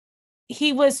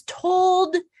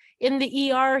told in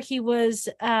the ER, he was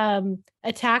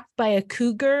attacked by a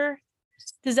cougar.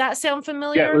 Does that sound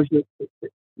familiar?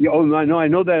 Yeah, oh, I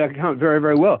know that account very,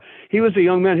 very well. He was a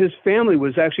young man. His family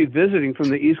was actually visiting from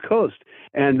the East Coast,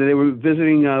 and they were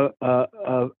visiting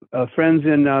friends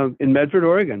in Medford,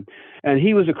 Oregon. And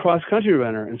he was a cross-country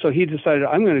runner, and so he decided,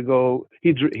 I'm going to go.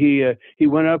 He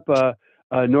went up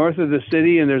north of the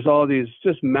city, and there's all these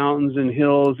just mountains and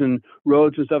hills and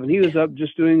roads and stuff. And he was up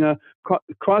just doing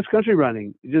cross-country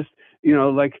running, just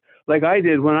like I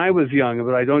did when I was young,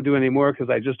 but I don't do anymore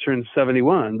because I just turned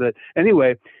 71. But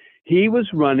anyway, he was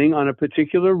running on a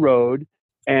particular road,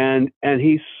 and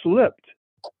he slipped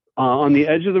on the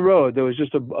edge of the road. There was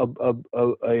just a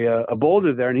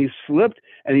boulder there, and he slipped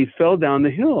and he fell down the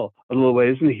hill a little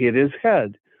ways and hit his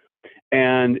head.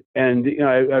 And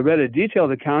I read a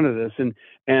detailed account of this, and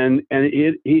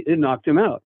it knocked him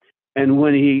out. And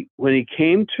when he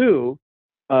came to,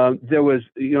 there was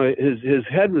his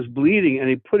head was bleeding, and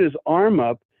he put his arm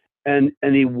up, and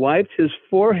he wiped his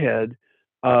forehead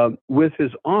with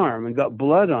his arm and got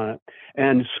blood on it.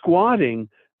 And squatting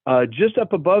just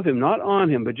up above him, not on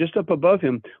him, but just up above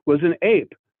him, was an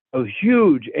ape, a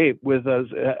huge ape with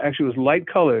actually was light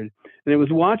colored, and it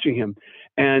was watching him.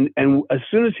 And as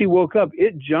soon as he woke up,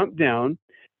 it jumped down,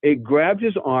 it grabbed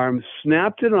his arm,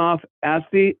 snapped it off at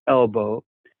the elbow,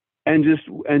 and just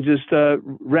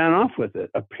ran off with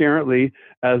it, apparently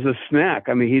as a snack.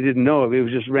 I mean, he didn't know it. It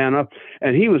was just ran off,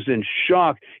 and he was in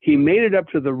shock. He made it up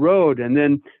to the road, and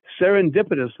then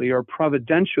serendipitously or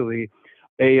providentially,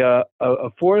 a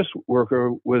forest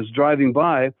worker was driving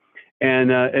by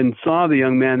and saw the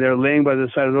young man there laying by the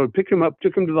side of the road, picked him up,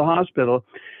 took him to the hospital.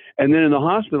 And then in the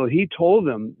hospital, he told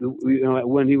them,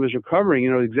 when he was recovering,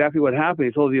 exactly what happened.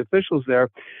 He told the officials there,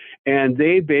 and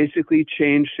they basically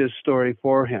changed his story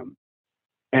for him,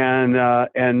 and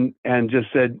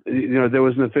just said, there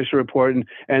was an official report,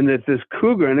 and that this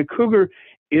cougar, and a cougar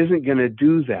isn't going to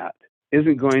do that,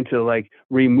 isn't going to like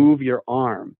remove your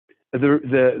arm.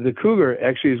 The cougar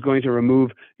actually is going to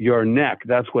remove your neck.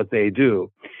 That's what they do,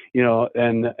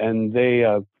 and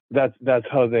they that's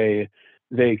how they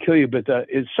kill you. But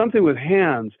it's something with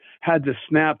hands had to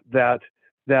snap that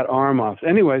arm off.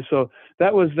 Anyway, so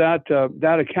that was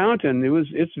that account, and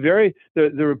it's very the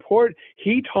report.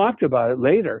 He talked about it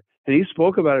later, and he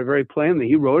spoke about it very plainly.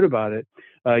 He wrote about it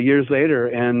years later,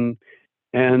 and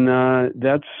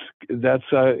that's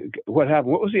what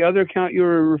happened. What was the other account you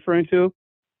were referring to?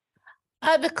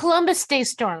 The Columbus Day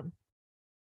storm.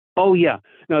 Oh, yeah.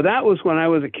 No, that was when I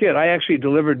was a kid. I actually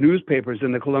delivered newspapers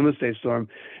in the Columbus Day storm,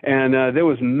 and there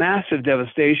was massive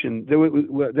devastation. There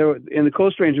were in the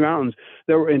Coast Range Mountains,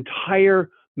 there were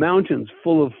entire mountains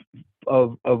full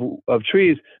of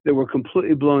trees that were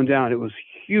completely blown down. It was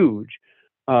huge,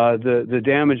 the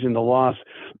damage and the loss.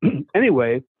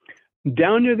 Anyway,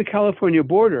 down near the California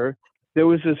border, there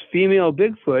was this female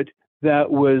Bigfoot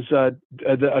that was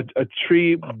a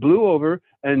tree blew over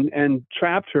and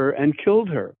trapped her and killed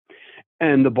her.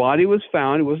 And the body was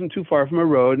found. It wasn't too far from a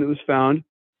road, and it was found.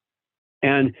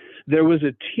 And there was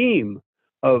a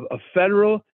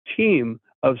federal team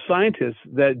of scientists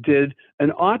that did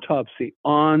an autopsy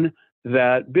on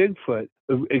that Bigfoot,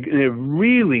 a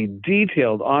really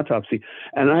detailed autopsy.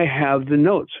 And I have the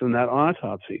notes from that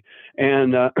autopsy.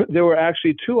 And there were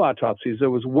actually two autopsies.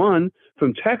 There was one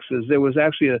from Texas. There was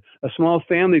actually a small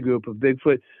family group of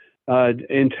Bigfoot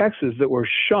in Texas that were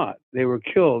shot. They were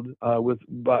killed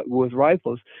with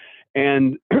rifles.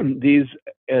 And these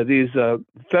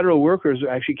federal workers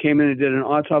actually came in and did an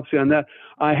autopsy on that.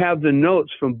 I have the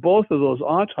notes from both of those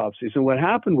autopsies. And what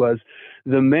happened was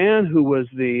the man who was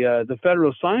the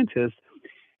federal scientist,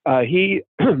 he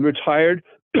retired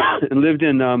and lived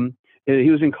in,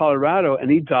 he was in Colorado, and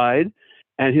he died.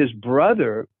 And his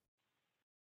brother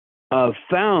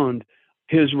found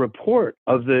his report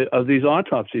of these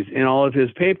autopsies in all of his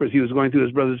papers. He was going through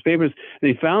his brother's papers, and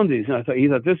he found these. And he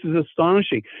thought this is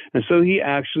astonishing. And so he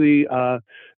actually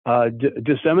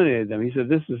disseminated them. He said,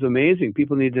 "This is amazing.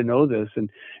 People need to know this."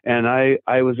 And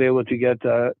I was able to get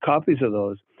copies of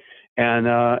those.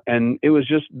 And it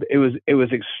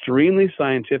was extremely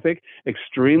scientific,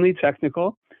 extremely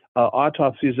technical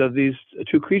autopsies of these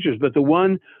two creatures. But the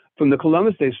one from the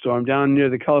Columbus Day storm down near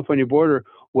the California border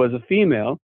was a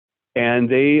female, and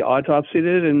they autopsied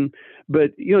it.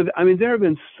 But there have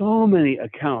been so many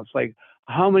accounts. Like,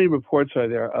 how many reports are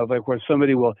there of like where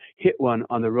somebody will hit one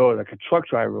on the road, like a truck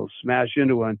driver will smash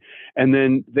into one, and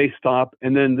then they stop,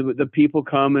 and then the people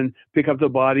come and pick up the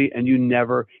body, and you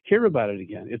never hear about it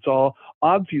again. It's all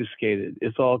obfuscated.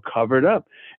 It's all covered up.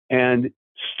 And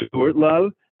Stuart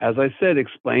Love, as I said,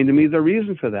 explained to me the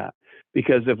reason for that.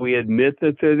 Because if we admit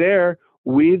that they're there,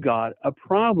 we've got a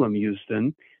problem,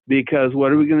 Houston, because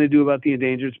what are we going to do about the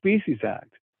Endangered Species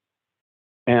Act?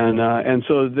 And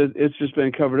so it's just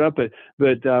been covered up.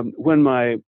 But when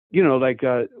my, like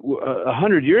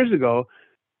 100 years ago,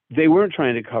 they weren't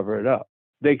trying to cover it up.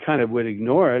 They kind of would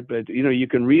ignore it, but you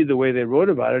can read the way they wrote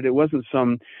about it. It wasn't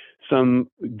some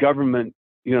government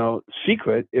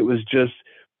secret. It was just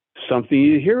something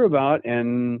you hear about,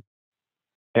 but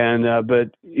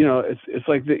it's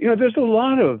like there's a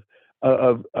lot of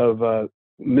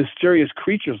mysterious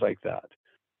creatures like that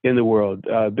in the world.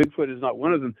 Bigfoot is not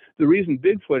one of them. The reason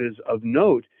Bigfoot is of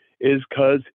note is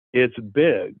because it's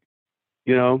big,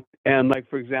 and like,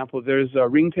 for example, there's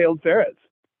ring-tailed ferrets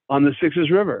on the Styx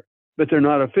River, but they're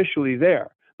not officially there,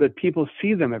 but people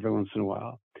see them every once in a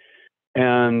while.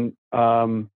 And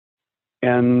so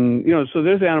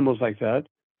there's animals like that,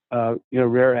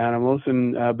 rare animals.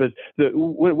 And but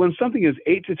when something is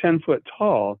 8 to 10 foot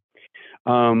tall,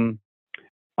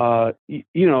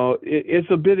 it's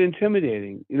a bit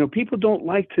intimidating. People don't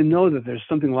like to know that there's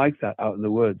something like that out in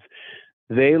the woods.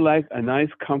 They like a nice,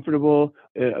 comfortable.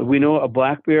 We know a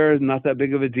black bear is not that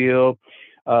big of a deal.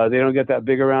 They don't get that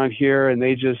big around here, and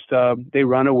they just they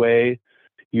run away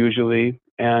usually,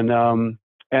 and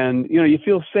you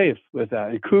feel safe with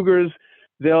that. And cougars,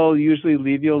 they'll usually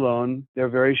leave you alone. They're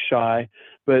very shy.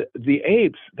 But the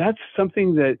apes, that's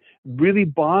something that really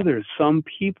bothers some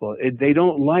people. They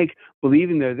don't like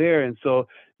believing they're there, and so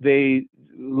they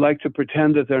like to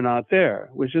pretend that they're not there,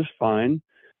 which is fine.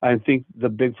 I think the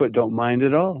Bigfoot don't mind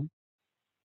at all.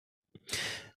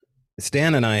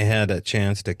 Stan and I had a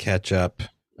chance to catch up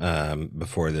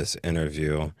before this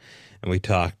interview, and we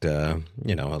talked, a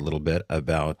little bit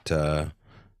about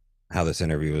how this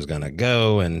interview was going to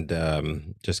go,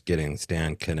 and just getting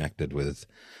Stan connected with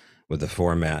the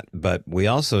format. But we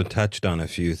also touched on a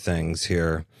few things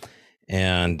here,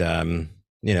 and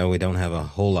we don't have a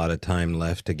whole lot of time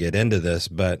left to get into this.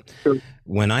 But Sure.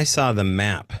 When I saw the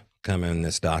map come in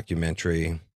this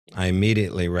documentary, I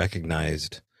immediately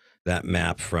recognized that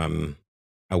map from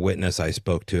a witness I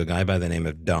spoke to, a guy by the name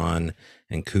of Don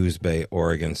in Coos Bay,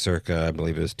 Oregon, circa, I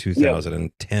believe it was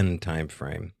 2010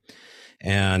 timeframe.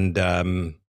 And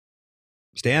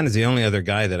Stan is the only other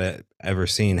guy that I've ever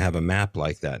seen have a map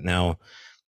like that. Now,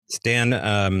 Stan,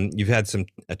 you've had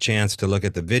a chance to look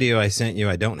at the video I sent you.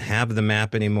 I don't have the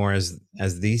map anymore. As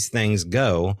these things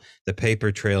go, the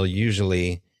paper trail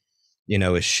usually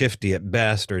is shifty at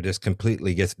best, or just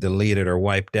completely gets deleted or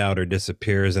wiped out or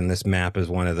disappears. And this map is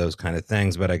one of those kind of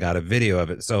things, but I got a video of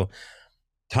it. So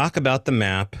talk about the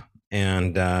map,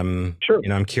 and Sure.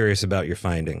 I'm curious about your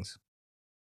findings.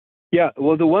 Yeah,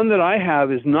 well, the one that I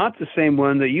have is not the same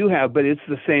one that you have, but it's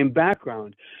the same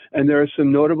background. And there are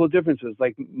some notable differences.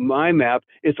 Like my map,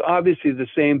 it's obviously the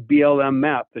same BLM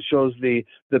map that shows the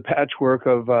patchwork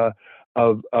of the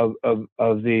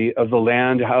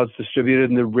land, how it's distributed,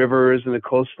 and the rivers and the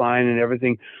coastline and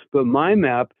everything. But my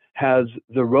map has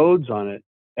the roads on it,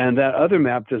 and that other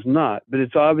map does not. But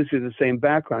it's obviously the same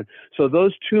background. So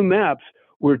those two maps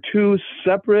were two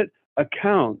separate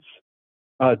accounts,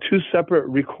 two separate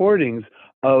recordings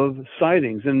of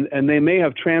sightings, and they may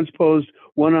have transposed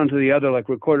one onto the other, like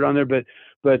recorded on there. But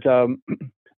the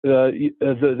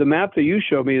map that you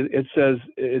showed me, it says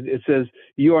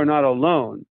you are not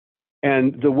alone.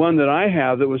 And the one that I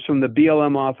have that was from the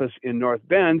BLM office in North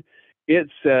Bend, it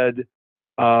said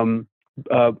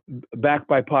backed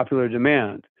by popular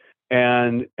demand.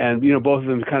 And both of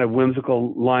them kind of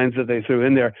whimsical lines that they threw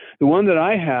in there. The one that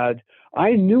I had,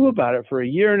 I knew about it for a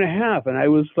year and a half, and I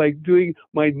was like doing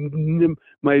my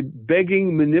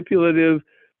begging, manipulative,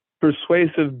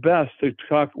 persuasive best to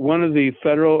talk one of the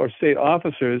federal or state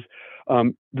officers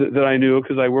that I knew,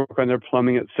 because I work on their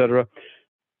plumbing, et cetera,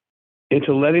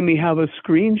 into letting me have a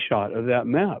screenshot of that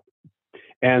map.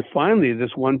 And finally,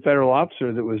 this one federal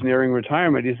officer that was nearing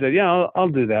retirement, he said, yeah, I'll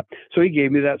do that. So he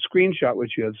gave me that screenshot,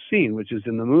 which you have seen, which is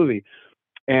in the movie.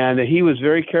 And he was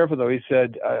very careful, though. He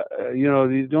said,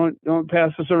 don't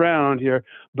pass this around here.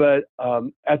 But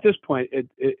at this point,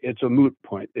 it's a moot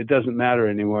point. It doesn't matter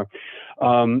anymore.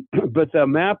 But the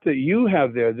map that you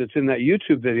have there that's in that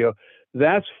YouTube video,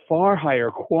 that's far higher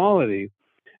quality.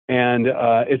 And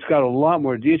it's got a lot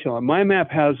more detail. And my map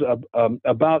has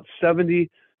about 70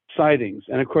 sightings.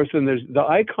 And of course, then the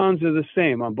icons are the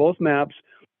same on both maps.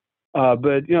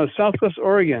 But Southwest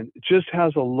Oregon just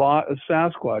has a lot of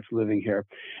Sasquatch living here.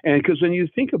 And because when you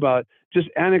think about just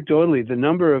anecdotally the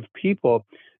number of people,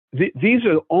 these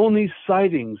are only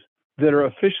sightings that are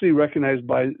officially recognized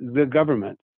by the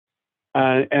government.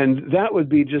 And that would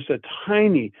be just a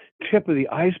tiny tip of the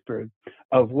iceberg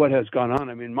of what has gone on.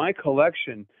 I mean, my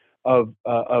collection of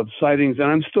sightings, and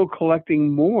I'm still collecting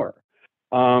more.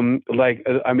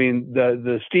 I mean,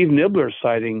 the Steve Nibbler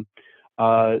sighting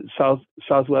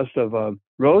southwest of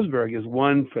Roseburg is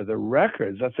one for the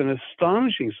records. That's an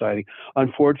astonishing sighting.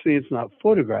 Unfortunately, it's not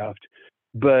photographed,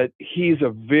 but he's a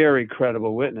very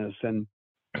credible witness. And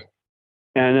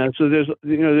so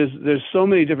there's so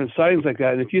many different sightings like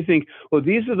that. And if you think, well,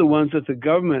 these are the ones that the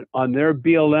government on their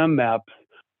BLM map,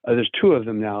 there's 2 of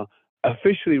them now,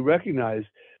 officially recognized,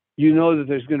 you know that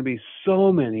there's going to be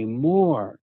so many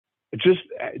more. Just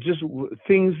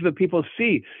things that people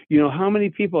see. You know, how many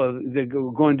people that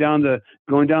going down the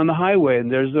highway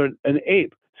and there's an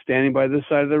ape standing by the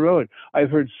side of the road. I've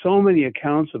heard so many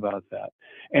accounts about that.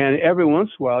 And every once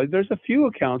in a while, there's a few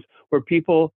accounts where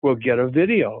people will get a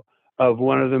video of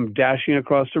one of them dashing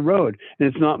across the road, and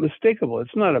it's not mistakable.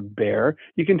 It's not a bear.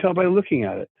 You can tell by looking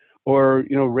at it. Or,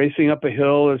 you know, racing up a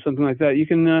hill or something like that. You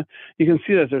can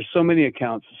see that there's so many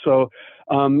accounts. So,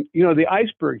 you know, the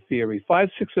iceberg theory,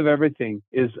 5/6 of everything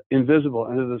is invisible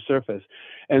under the surface.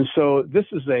 And so this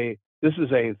is a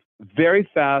very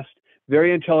fast,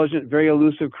 very intelligent, very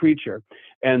elusive creature.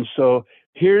 And so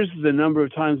here's the number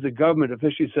of times the government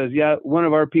officially says, yeah, one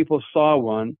of our people saw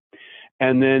one.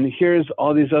 And then here's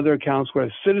all these other accounts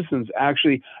where citizens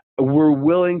actually were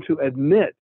willing to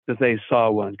admit that they saw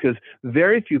one, because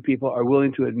very few people are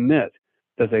willing to admit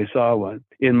that they saw one,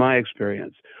 in my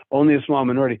experience. Only a small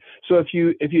minority. So if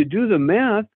you do the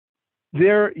math,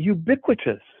 they're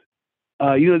ubiquitous.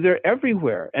 You know, they're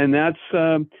everywhere, and that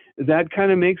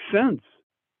kind of makes sense.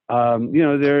 You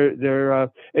know, they're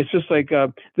it's just like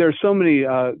there are so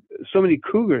many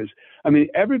cougars. I mean,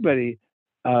 everybody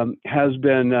has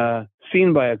been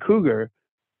seen by a cougar,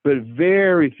 but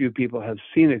very few people have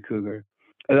seen a cougar.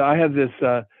 I have this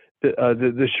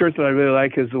the shirt that I really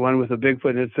like is the one with a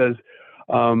Bigfoot, and it says,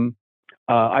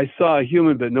 "I saw a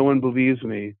human, but no one believes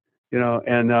me." You know,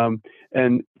 and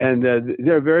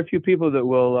there are very few people that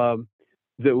will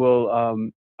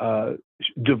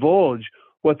divulge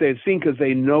what they've seen because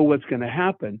they know what's going to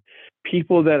happen.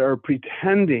 People that are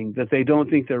pretending that they don't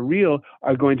think they're real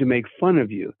are going to make fun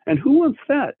of you, and who wants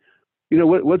that? You know,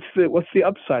 what's the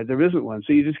upside? There isn't one.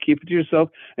 So you just keep it to yourself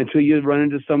until you run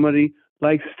into somebody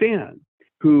like Stan,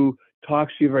 who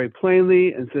talks to you very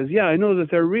plainly and says, "Yeah, I know that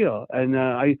they're real," and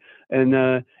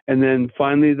then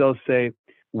finally they'll say,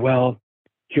 "Well,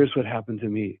 here's what happened to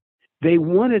me." They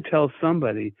want to tell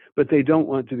somebody, but they don't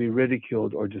want to be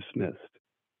ridiculed or dismissed.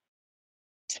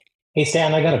 Hey,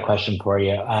 Stan, I got a question for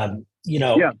you. You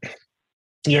know, Yeah.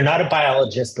 You're not a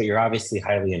biologist, but you're obviously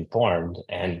highly informed,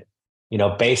 and you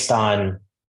know, based on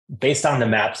the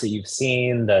maps that you've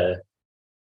seen, the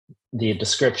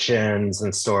descriptions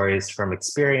and stories from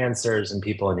experiencers and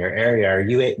people in your area,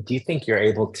 do you think you're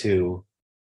able to,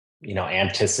 you know,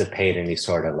 anticipate any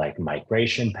sort of like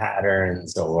migration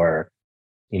patterns, or,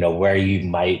 you know, where you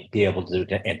might be able to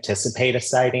anticipate a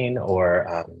sighting,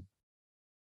 or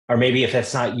maybe if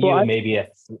it's not you, Well, maybe if,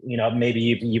 you know, maybe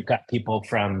you've got people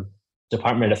from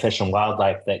Department of Fish and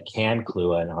Wildlife that can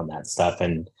clue in on that stuff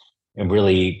and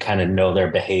really kind of know their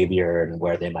behavior and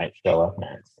where they might show up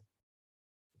next.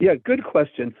 Yeah, good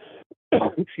question.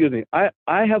 Excuse me.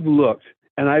 I have looked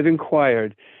and I've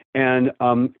inquired, and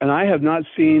I have not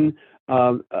seen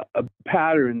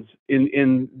patterns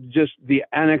in just the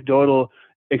anecdotal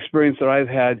experience that I've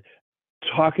had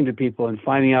talking to people and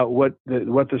finding out what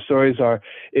the stories are.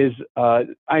 Is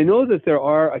I know that there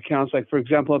are accounts, like for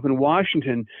example up in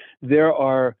Washington, there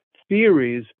are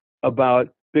theories about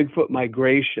Bigfoot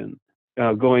migration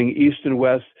going east and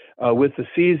west with the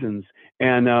seasons,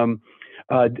 and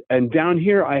down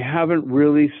here I haven't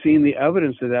really seen the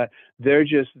evidence of that. They're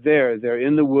just there. They're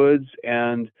in the woods,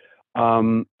 and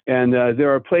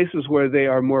there are places where they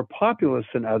are more populous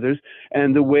than others.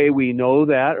 And the way we know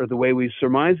that, or the way we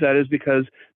surmise that, is because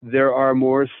there are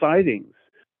more sightings.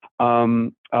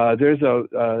 There's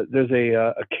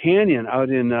a canyon out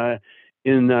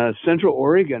in Central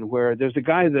Oregon where there's a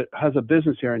guy that has a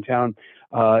business here in town.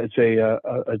 It's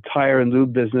a tire and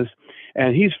lube business,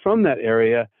 and he's from that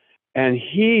area, and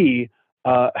he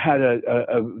had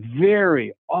a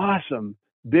very awesome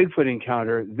Bigfoot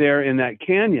encounter there in that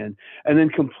canyon. And then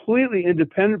completely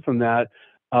independent from that,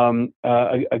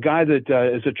 a guy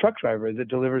that is a truck driver that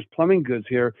delivers plumbing goods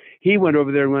here, he went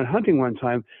over there and went hunting one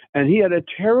time, and he had a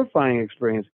terrifying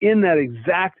experience in that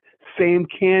exact same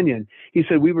canyon. He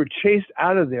said, we were chased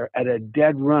out of there at a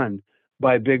dead run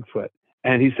by Bigfoot.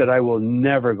 And he said, I will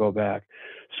never go back.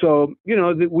 So, you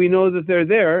know, we know that they're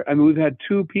there. I mean, we've had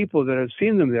 2 people that have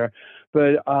seen them there,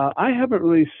 but I haven't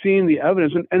really seen the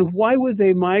evidence. And why would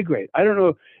they migrate? I don't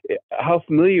know how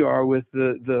familiar you are with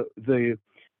the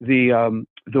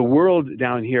world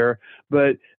down here,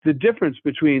 but the difference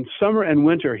between summer and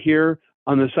winter here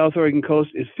on the South Oregon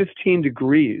coast is 15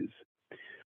 degrees.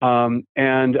 I'm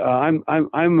a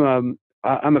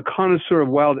connoisseur of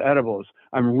wild edibles.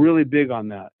 I'm really big on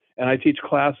that. And I teach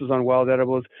classes on wild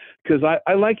edibles because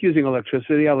I like using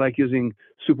electricity. I like using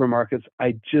supermarkets.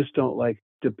 I just don't like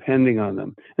depending on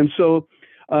them. And so,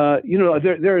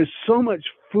 there is so much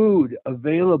food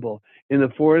available in the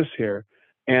forest here.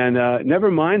 And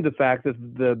never mind the fact that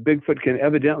the Bigfoot can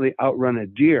evidently outrun a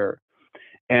deer.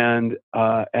 And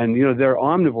they're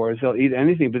omnivores. They'll eat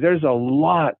anything. But there's a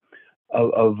lot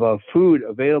of food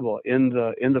available in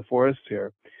the forest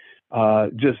here.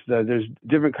 There's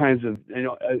different kinds of,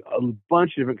 a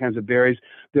bunch of different kinds of berries.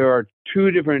 There are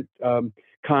 2 different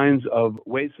kinds of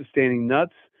weight sustaining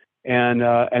nuts, and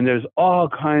there's all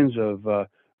kinds of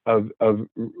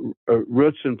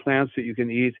roots and plants that you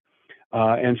can eat.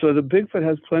 And so the Bigfoot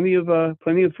has plenty of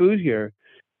food here.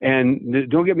 And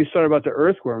don't get me started about the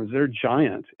earthworms. They're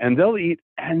giant, and they'll eat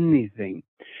anything.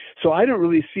 So I don't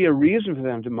really see a reason for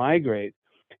them to migrate.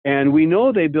 And we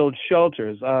know they build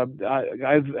shelters.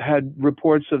 I've had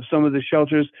reports of some of the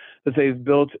shelters that they've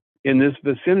built in this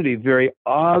vicinity, very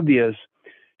obvious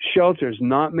shelters,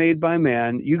 not made by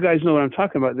man. You guys know what I'm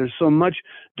talking about. There's so much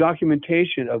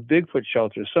documentation of Bigfoot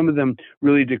shelters, some of them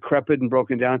really decrepit and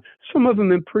broken down, some of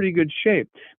them in pretty good shape.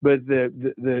 But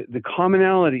the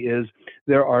commonality is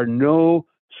there are no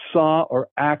saw or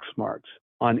axe marks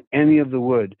on any of the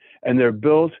wood, and they're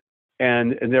built,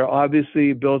 and they're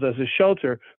obviously built as a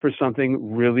shelter for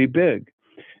something really big.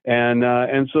 And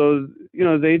so,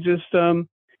 they just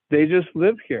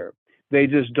live here. They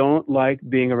just don't like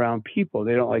being around people.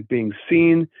 They don't like being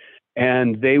seen,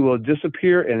 and they will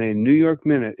disappear in a New York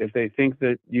minute if they think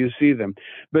that you see them.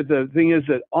 But the thing is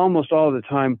that almost all the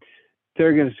time,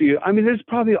 they're going to see you. I mean, there's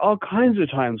probably all kinds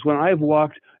of times when I've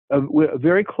walked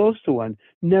very close to one.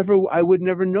 I would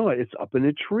never know it. It's up in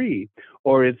a tree,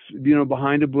 or it's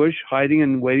behind a bush, hiding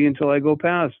and waiting until I go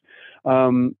past.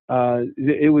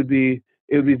 It would be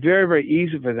very, very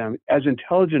easy for them, as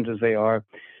intelligent as they are,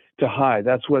 to hide.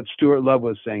 That's what Stuart Love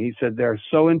was saying. He said they're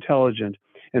so intelligent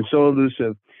and so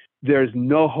elusive. There's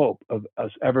no hope of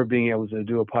us ever being able to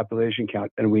do a population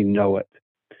count, and we know it.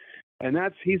 And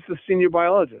he's the senior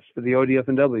biologist for the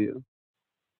ODF&W.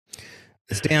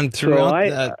 Stan, throughout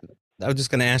I was just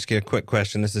going to ask you a quick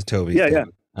question. This is Toby. Yeah.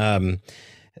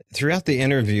 Throughout the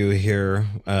interview here,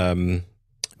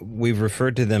 we've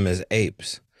referred to them as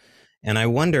apes. And I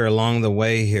wonder along the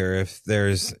way here if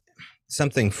there's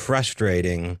something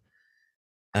frustrating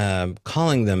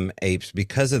calling them apes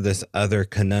because of this other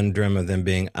conundrum of them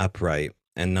being upright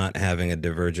and not having a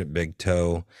divergent big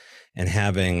toe, and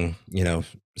having,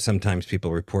 sometimes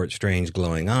people report strange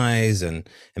glowing eyes and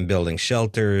building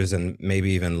shelters and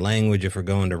maybe even language if we're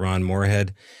going to Ron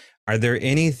Moorhead. Are there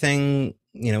anything,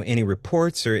 any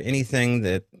reports or anything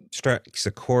that strikes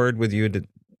a chord with you that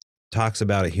talks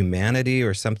about a humanity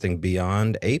or something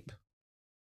beyond ape?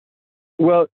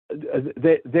 Well,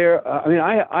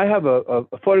 I have a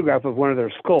photograph of one of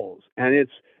their skulls, and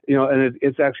it's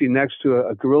actually next to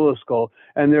a gorilla skull,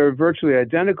 and they're virtually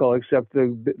identical, except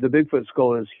the Bigfoot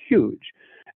skull is huge.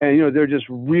 And, they're just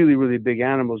really, really big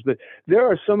animals. But there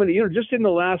are so many, just in the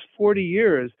last 40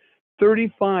 years,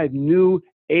 35 new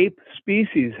ape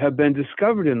species have been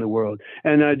discovered in the world.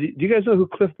 And do you guys know who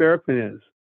Cliff Barrickman is?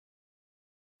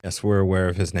 Yes, we're aware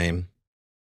of his name.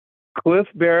 Cliff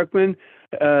Barrickman,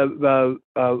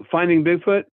 Finding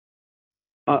Bigfoot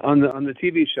on the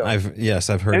TV show. I've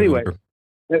heard anyway, of him.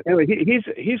 Anyway,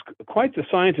 he's quite the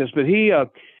scientist, but he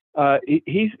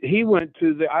went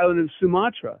to the island of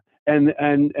Sumatra, and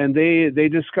they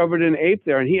discovered an ape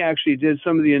there, and he actually did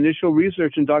some of the initial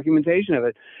research and documentation of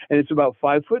it. And it's about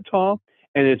 5 foot tall,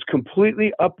 and it's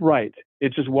completely upright.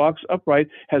 It just walks upright,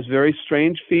 has very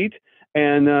strange feet.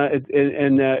 But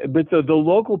the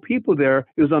local people there,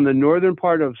 it was on the northern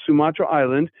part of Sumatra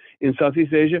Island in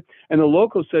Southeast Asia, and the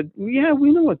locals said, yeah,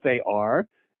 we know what they are.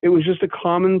 It was just a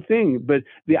common thing, but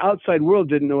the outside world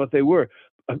didn't know what they were.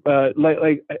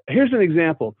 Here's an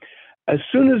example. As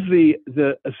soon as the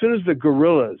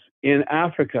gorillas in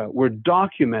Africa were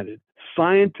documented,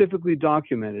 scientifically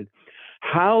documented,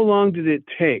 how long did it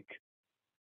take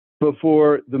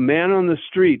before the man on the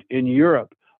street in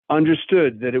Europe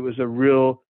understood that it was a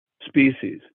real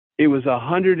species? It was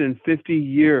 150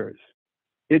 years.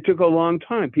 It took a long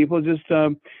time. People just,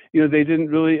 they didn't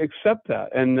really accept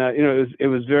that, and it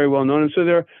was very well known. And so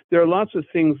there are lots of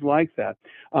things like that.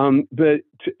 But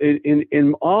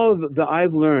in all of the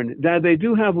I've learned that they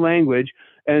do have language,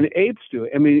 and apes do.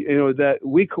 I mean, that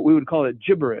we would call it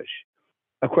gibberish.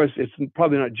 Of course, it's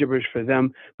probably not gibberish for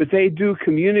them, but they do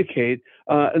communicate.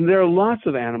 And there are lots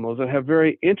of animals that have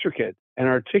very intricate and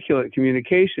articulate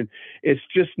communication. It's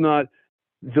just not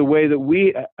the way that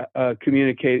we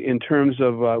communicate in terms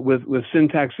of with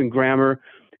syntax and grammar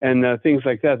and things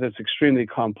like that. That's extremely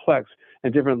complex,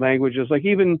 and different languages, like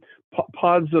even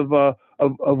pods of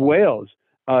whales.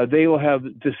 They will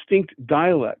have distinct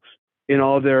dialects in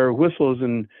all their whistles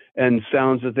and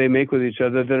sounds that they make with each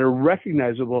other that are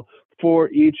recognizable for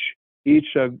each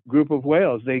group of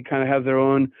whales. They kind of have their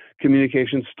own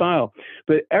communication style.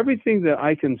 But everything that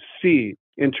I can see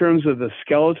in terms of the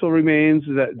skeletal remains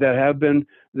that have been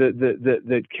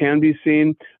that can be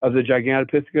seen of the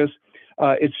Gigantopithecus,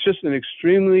 it's just an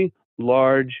extremely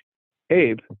large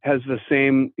ape, has the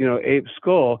same ape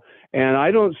skull, and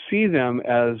I don't see them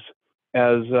as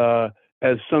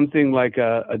something like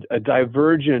a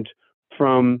divergent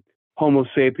from Homo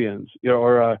sapiens,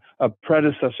 or a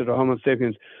predecessor to Homo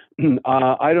sapiens.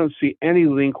 I don't see any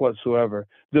link whatsoever.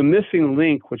 The missing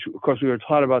link, which of course we were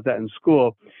taught about that in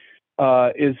school,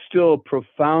 is still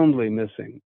profoundly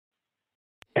missing.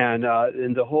 And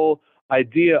the whole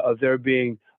idea of there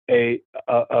being a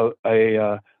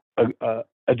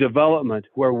development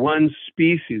where one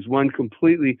species, one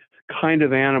completely kind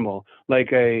of animal,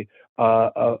 like a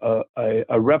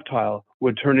reptile,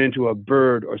 would turn into a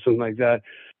bird or something like that.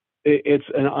 It's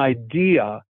an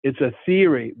idea, it's a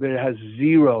theory, but it has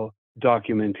zero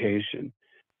documentation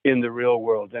in the real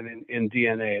world, and in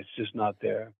DNA, it's just not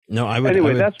there. No, I would.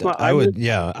 Anyway,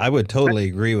 I would totally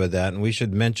agree with that. And we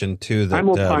should mention too that I'm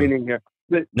opining here.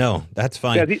 But, no, that's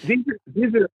fine. Yeah,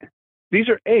 these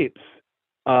are apes.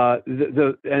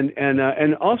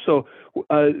 And also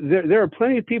there are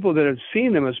plenty of people that have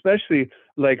seen them, especially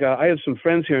like I have some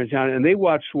friends here in town, and they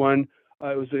watched one.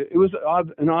 It was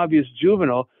an obvious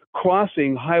juvenile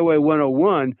crossing Highway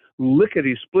 101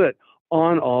 lickety split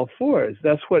on all fours.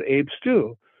 That's what apes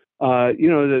do.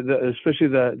 Especially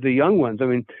the young ones. I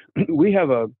mean,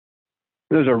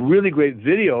 there's a really great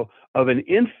video of an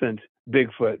infant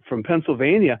Bigfoot from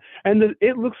Pennsylvania, and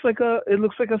it looks like a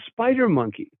spider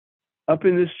monkey up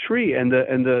in this tree, and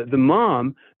the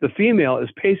mom, the female,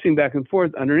 is pacing back and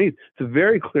forth underneath. It's a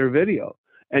very clear video,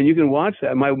 and you can watch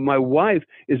that. My wife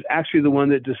is actually the one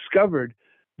that discovered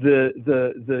the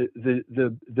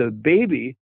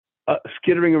baby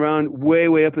skittering around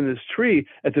way up in this tree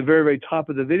at the very top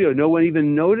of the video. No one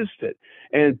even noticed it,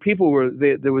 and people were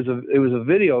it was a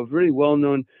video, a really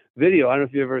well-known video. I don't know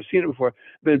if you've ever seen it before,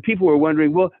 but people were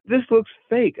wondering, well, this looks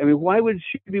fake. I mean, why would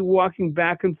she be walking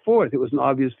back and forth? It was an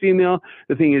obvious female.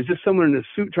 The thing is, just someone in a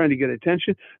suit trying to get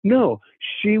attention? No,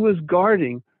 she was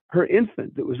guarding her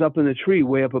infant that was up in the tree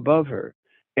way up above her.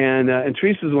 And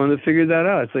Teresa's the one that figured that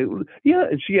out. It's like, yeah,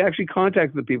 and she actually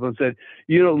contacted the people and said,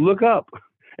 look up.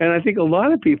 And I think a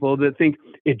lot of people that think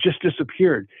it just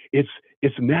disappeared, it's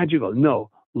magical. No,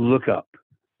 look up.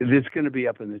 It's going to be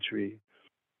up in the tree.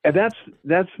 And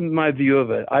that's my view of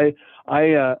it. I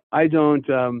don't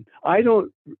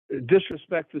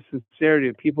disrespect the sincerity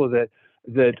of people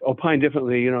that opine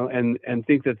differently, and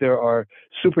think that there are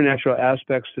supernatural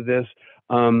aspects to this.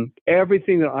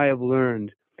 Everything that I have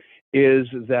learned is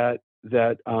that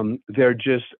they're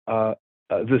just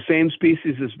the same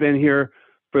species that's been here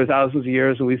for thousands of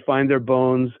years, and we find their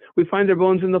bones. We find their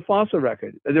bones in the fossil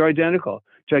record. They're identical,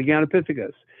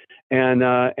 Gigantopithecus. And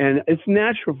it's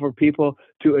natural for people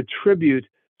to attribute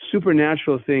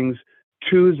supernatural things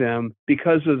to them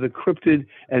because of the cryptid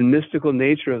and mystical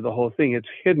nature of the whole thing. It's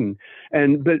hidden.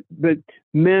 But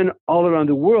men all around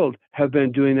the world have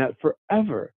been doing that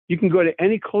forever. You can go to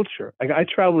any culture. Like I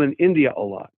travel in India a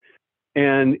lot.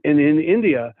 And in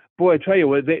India, boy, I tell you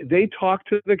what, they talk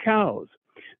to the cows.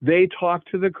 They talk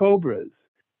to the cobras.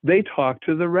 They talk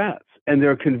to the rats. And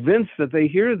they're convinced that they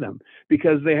hear them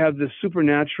because they have this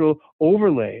supernatural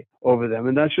overlay over them.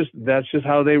 And that's just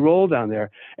how they roll down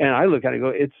there. And I look at it and go,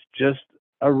 it's just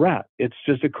a rat. It's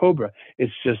just a cobra.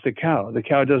 It's just a cow. The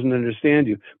cow doesn't understand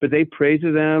you. But they pray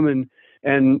to them, and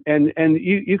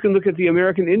you can look at the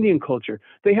American Indian culture.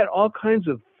 They had all kinds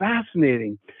of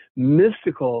fascinating,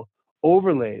 mystical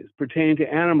overlays pertaining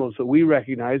to animals that we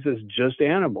recognize as just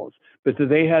animals, but that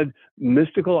they had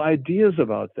mystical ideas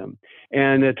about them,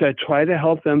 and to try to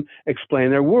help them explain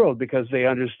their world, because they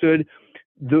understood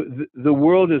the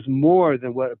world is more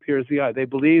than what appears to the eye. They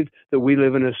believed that we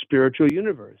live in a spiritual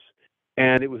universe,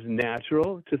 and it was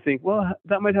natural to think, well,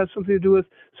 that might have something to do with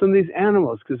some of these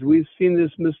animals, because we've seen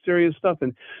this mysterious stuff.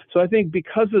 And so I think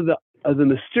because of the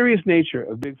mysterious nature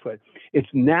of Bigfoot, it's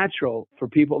natural for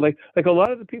people, like a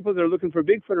lot of the people that are looking for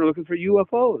Bigfoot are looking for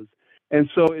UFOs. And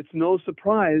so it's no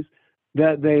surprise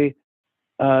that they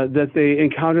that they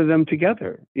encounter them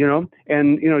together,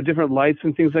 and different lights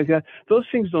and things like that. Those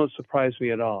things don't surprise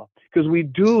me at all, because we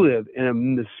do live in a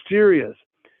mysterious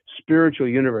spiritual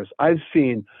universe. I've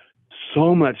seen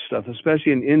so much stuff,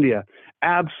 especially in India,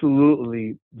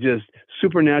 absolutely just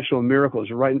supernatural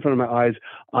miracles right in front of my eyes.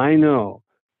 I know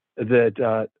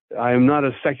that I am not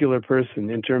a secular person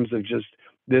in terms of just,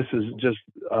 this is just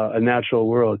a natural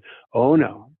world. Oh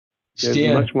no, there's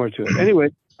much more to it. Anyway,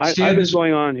 I've been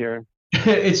going on here.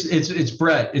 It's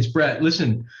Brett. It's Brett.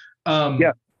 Listen,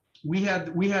 yeah. We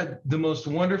had the most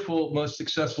wonderful, most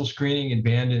successful screening in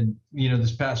Bandon,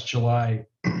 this past July,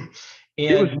 and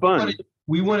it was fun.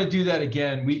 We want to do that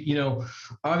again. We,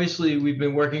 obviously we've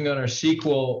been working on our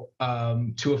sequel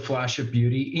to A Flash of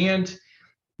Beauty, and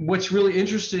what's really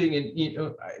interesting,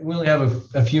 and we only have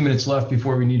a few minutes left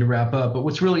before we need to wrap up. But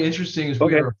what's really interesting is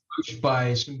we were approached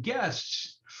by some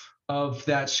guests of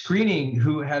that screening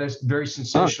who had a very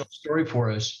sensational story for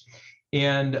us,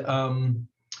 and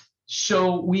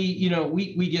so we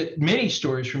get many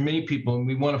stories from many people, and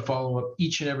we want to follow up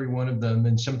each and every one of them.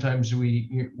 And sometimes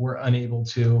we're unable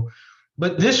to,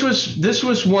 but this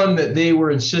was one that they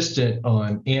were insistent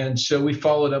on, and so we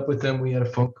followed up with them. We had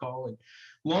a phone call, and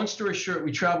long story short,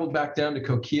 we traveled back down to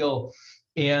Coquille,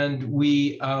 and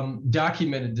we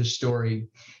documented this story.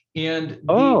 And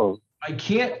I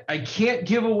can't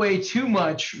give away too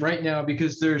much right now,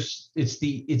 because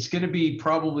it's going to be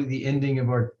probably the ending of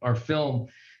our film.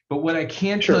 But what I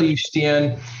can tell you,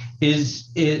 Stan, is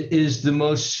it is the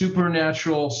most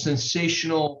supernatural,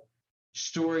 sensational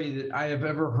story that I have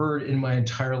ever heard in my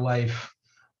entire life.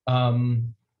 I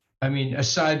mean,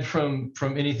 aside from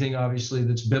anything obviously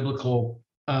that's biblical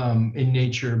in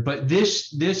nature, but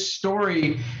this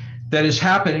story that has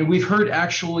happened, and we've heard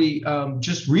actually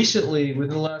just recently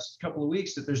within the last couple of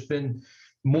weeks that there's been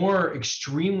more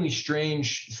extremely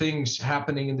strange things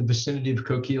happening in the vicinity of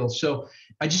Coquille. So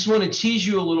I just want to tease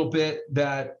you a little bit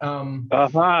that we're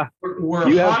hot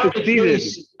on the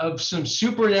case of some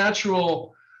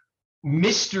supernatural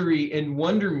mystery and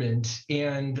wonderment,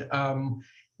 and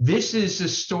this is a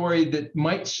story that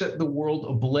might set the world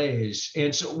ablaze.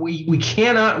 And so we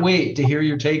cannot wait to hear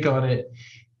your take on it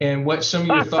and what some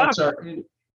of your thoughts are.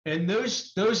 And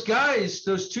those guys,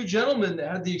 those two gentlemen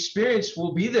that had the experience,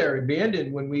 will be there in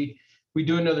Bandon when we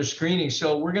do another screening.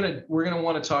 So we're gonna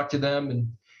want to talk to them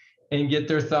and get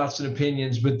their thoughts and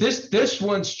opinions. But this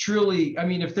one's truly, I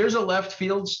mean, if there's a left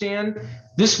field, Stan,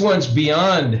 this one's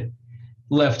beyond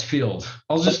left field.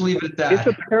 I'll just leave it at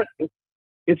that.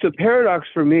 It's a paradox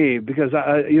for me, because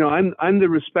I'm the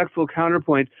respectful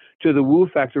counterpoint to the woo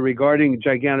factor regarding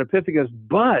Gigantopithecus,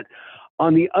 but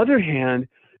on the other hand,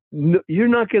 you're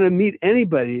not going to meet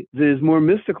anybody that is more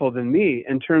mystical than me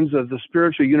in terms of the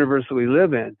spiritual universe that we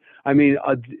live in. I mean,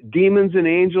 demons and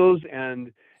angels,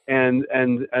 and I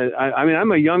mean,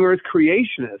 I'm a young Earth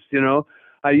creationist.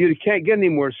 You can't get any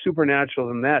more supernatural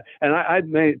than that.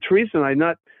 And Teresa and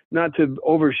I, not to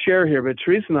overshare here, but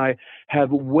Teresa and I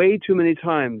have way too many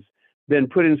times been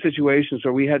put in situations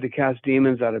where we had to cast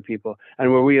demons out of people,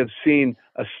 and where we have seen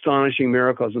astonishing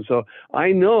miracles. And so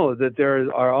I know that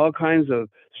there are all kinds of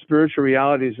spiritual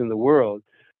realities in the world.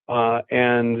 But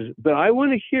I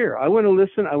want to hear, I want to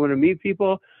listen, I want to meet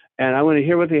people, and I want to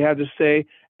hear what they have to say.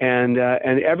 And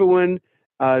everyone,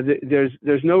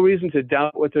 there's no reason to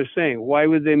doubt what they're saying. Why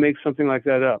would they make something like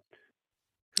that up?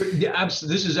 Yeah,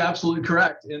 this is absolutely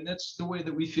correct, and that's the way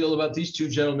that we feel about these two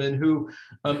gentlemen. Who,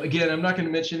 again, I'm not going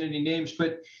to mention any names,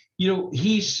 but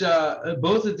he's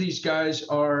both of these guys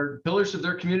are pillars of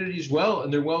their community as well,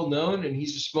 and they're well known. And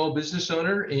he's a small business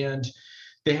owner, and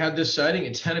they had this sighting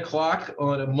at 10 o'clock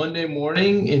on a Monday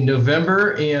morning in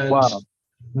November, and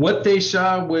what they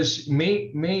saw was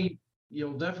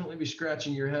you'll definitely be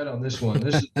scratching your head on this one.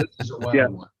 This is a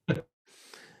wild one.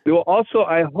 Well, also,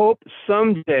 I hope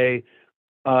someday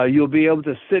you'll be able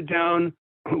to sit down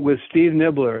with Steve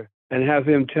Nibbler and have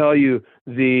him tell you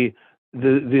the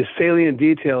salient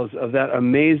details of that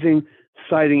amazing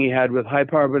sighting he had with high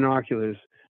power binoculars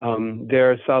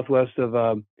there southwest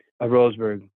of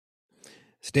Roseburg.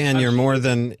 Stan, you're more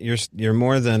than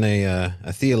a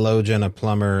theologian, a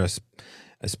plumber,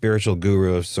 a spiritual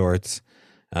guru of sorts.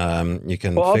 You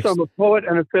can. Well, also I'm a poet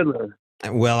and a fiddler.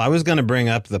 Well, I was going to bring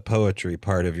up the poetry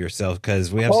part of yourself,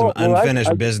 because we have some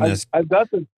unfinished business. I've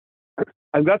got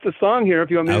the song here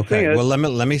if you want me to sing it. Well,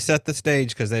 let me set the stage,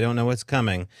 because they don't know what's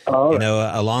coming.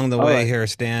 Along the way here,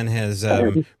 Stan has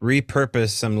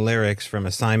repurposed some lyrics from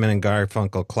a Simon and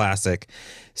Garfunkel classic.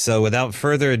 So without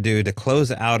further ado, to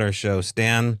close out our show,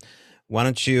 Stan, why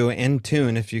don't you, in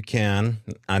tune if you can,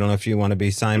 I don't know if you want to be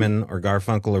Simon or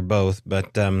Garfunkel or both,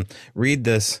 but read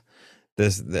this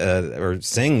this or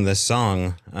sing this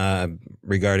song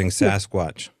regarding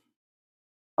Sasquatch.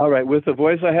 All right, with the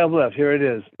voice I have left, here it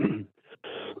is.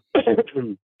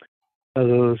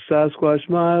 Hello, Sasquatch,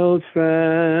 my old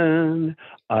friend.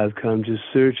 I've come to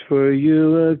search for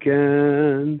you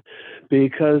again,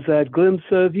 because that glimpse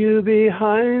of you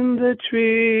behind the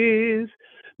trees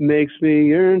makes me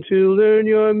yearn to learn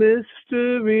your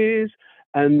mysteries,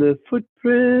 and the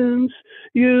footprints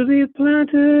you leave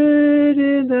planted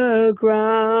in the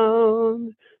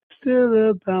ground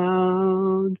still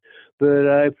abound, but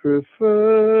I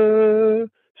prefer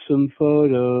some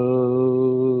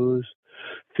photos.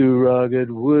 Through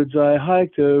rugged woods I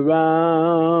hiked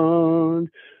around,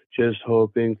 just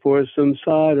hoping for some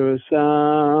sight or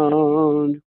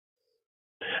sound.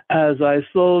 As I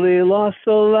slowly lost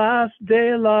the last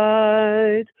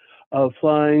daylight, a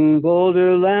flying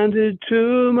boulder landed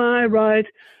to my right,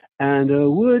 and a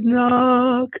wood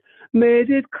knock made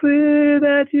it clear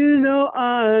that you know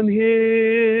I'm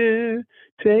here,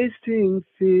 tasting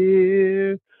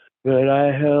fear. But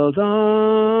I held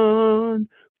on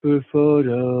for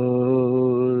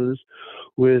photos.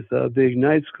 With a big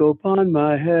night scope on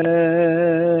my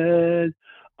head,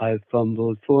 I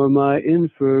fumbled for my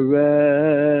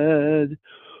infrared,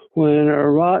 when a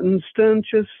rotten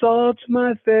stench assaults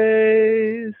my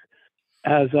face,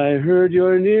 as I heard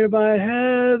your nearby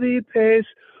heavy pace,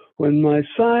 when my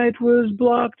sight was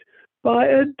blocked by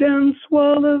a dense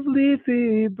wall of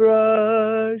leafy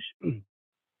brush.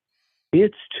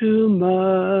 It's too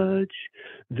much.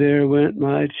 There went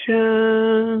my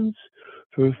chance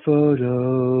for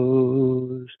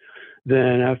photos.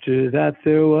 Then after that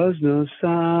there was no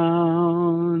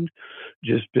sound,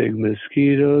 just big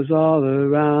mosquitoes all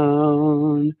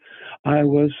around. I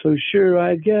was so sure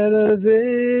I'd get a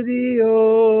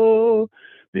video,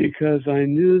 because I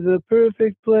knew the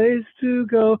perfect place to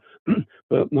go.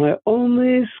 But my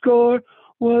only score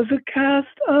was a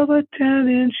cast of a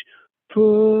 10-inch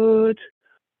foot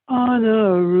on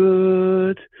a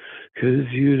root,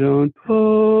 'cause you don't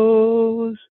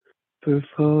pose for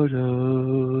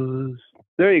photos.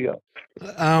 There you go.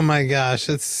 Oh my gosh,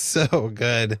 it's so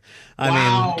good.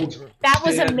 Wow. I mean, That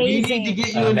was Stan, We amazing. need to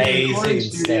get you in the recording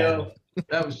Amazing, studio.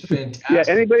 That was fantastic. Yeah,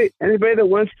 anybody that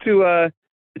wants to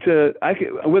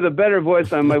with a better voice,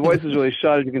 my voice is really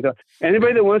shot, as you can tell.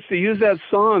 Anybody that wants to use that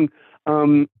song,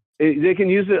 they can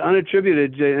use it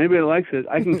unattributed. Anybody that likes it,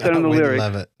 I can send them the we'd lyrics.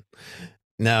 love it.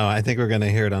 No, I think we're going to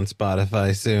hear it on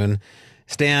Spotify soon.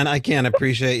 Stan, I can't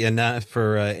appreciate you enough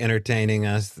for entertaining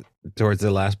us towards the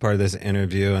last part of this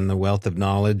interview, and the wealth of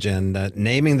knowledge, and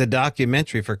naming the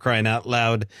documentary, for crying out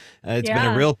loud. It's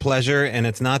been a real pleasure, and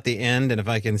it's not the end. And if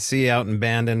I can see you out in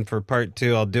Bandon for part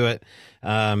 2, I'll do it.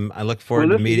 I look forward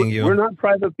to meeting you. We're not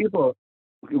private people.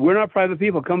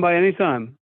 Come by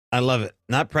anytime. I love it.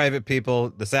 Not private people.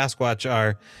 The Sasquatch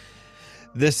are.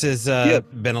 This has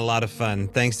been a lot of fun.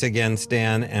 Thanks again,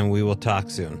 Stan, and we will talk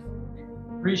soon.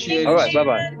 Appreciate it. All right,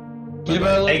 bye-bye.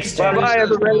 Thanks, Stan. Bye-bye,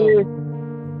 everybody.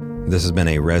 This has been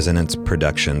a Resonance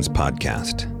Productions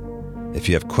podcast. If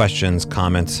you have questions,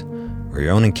 comments, or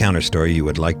your own encounter story you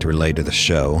would like to relay to the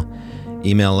show,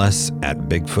 email us at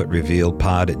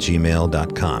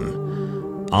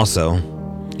bigfootrevealpod@gmail.com. Also,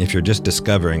 if you're just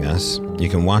discovering us, you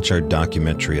can watch our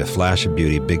documentary, A Flash of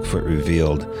Beauty, Bigfoot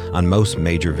Revealed, on most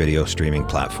major video streaming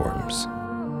platforms.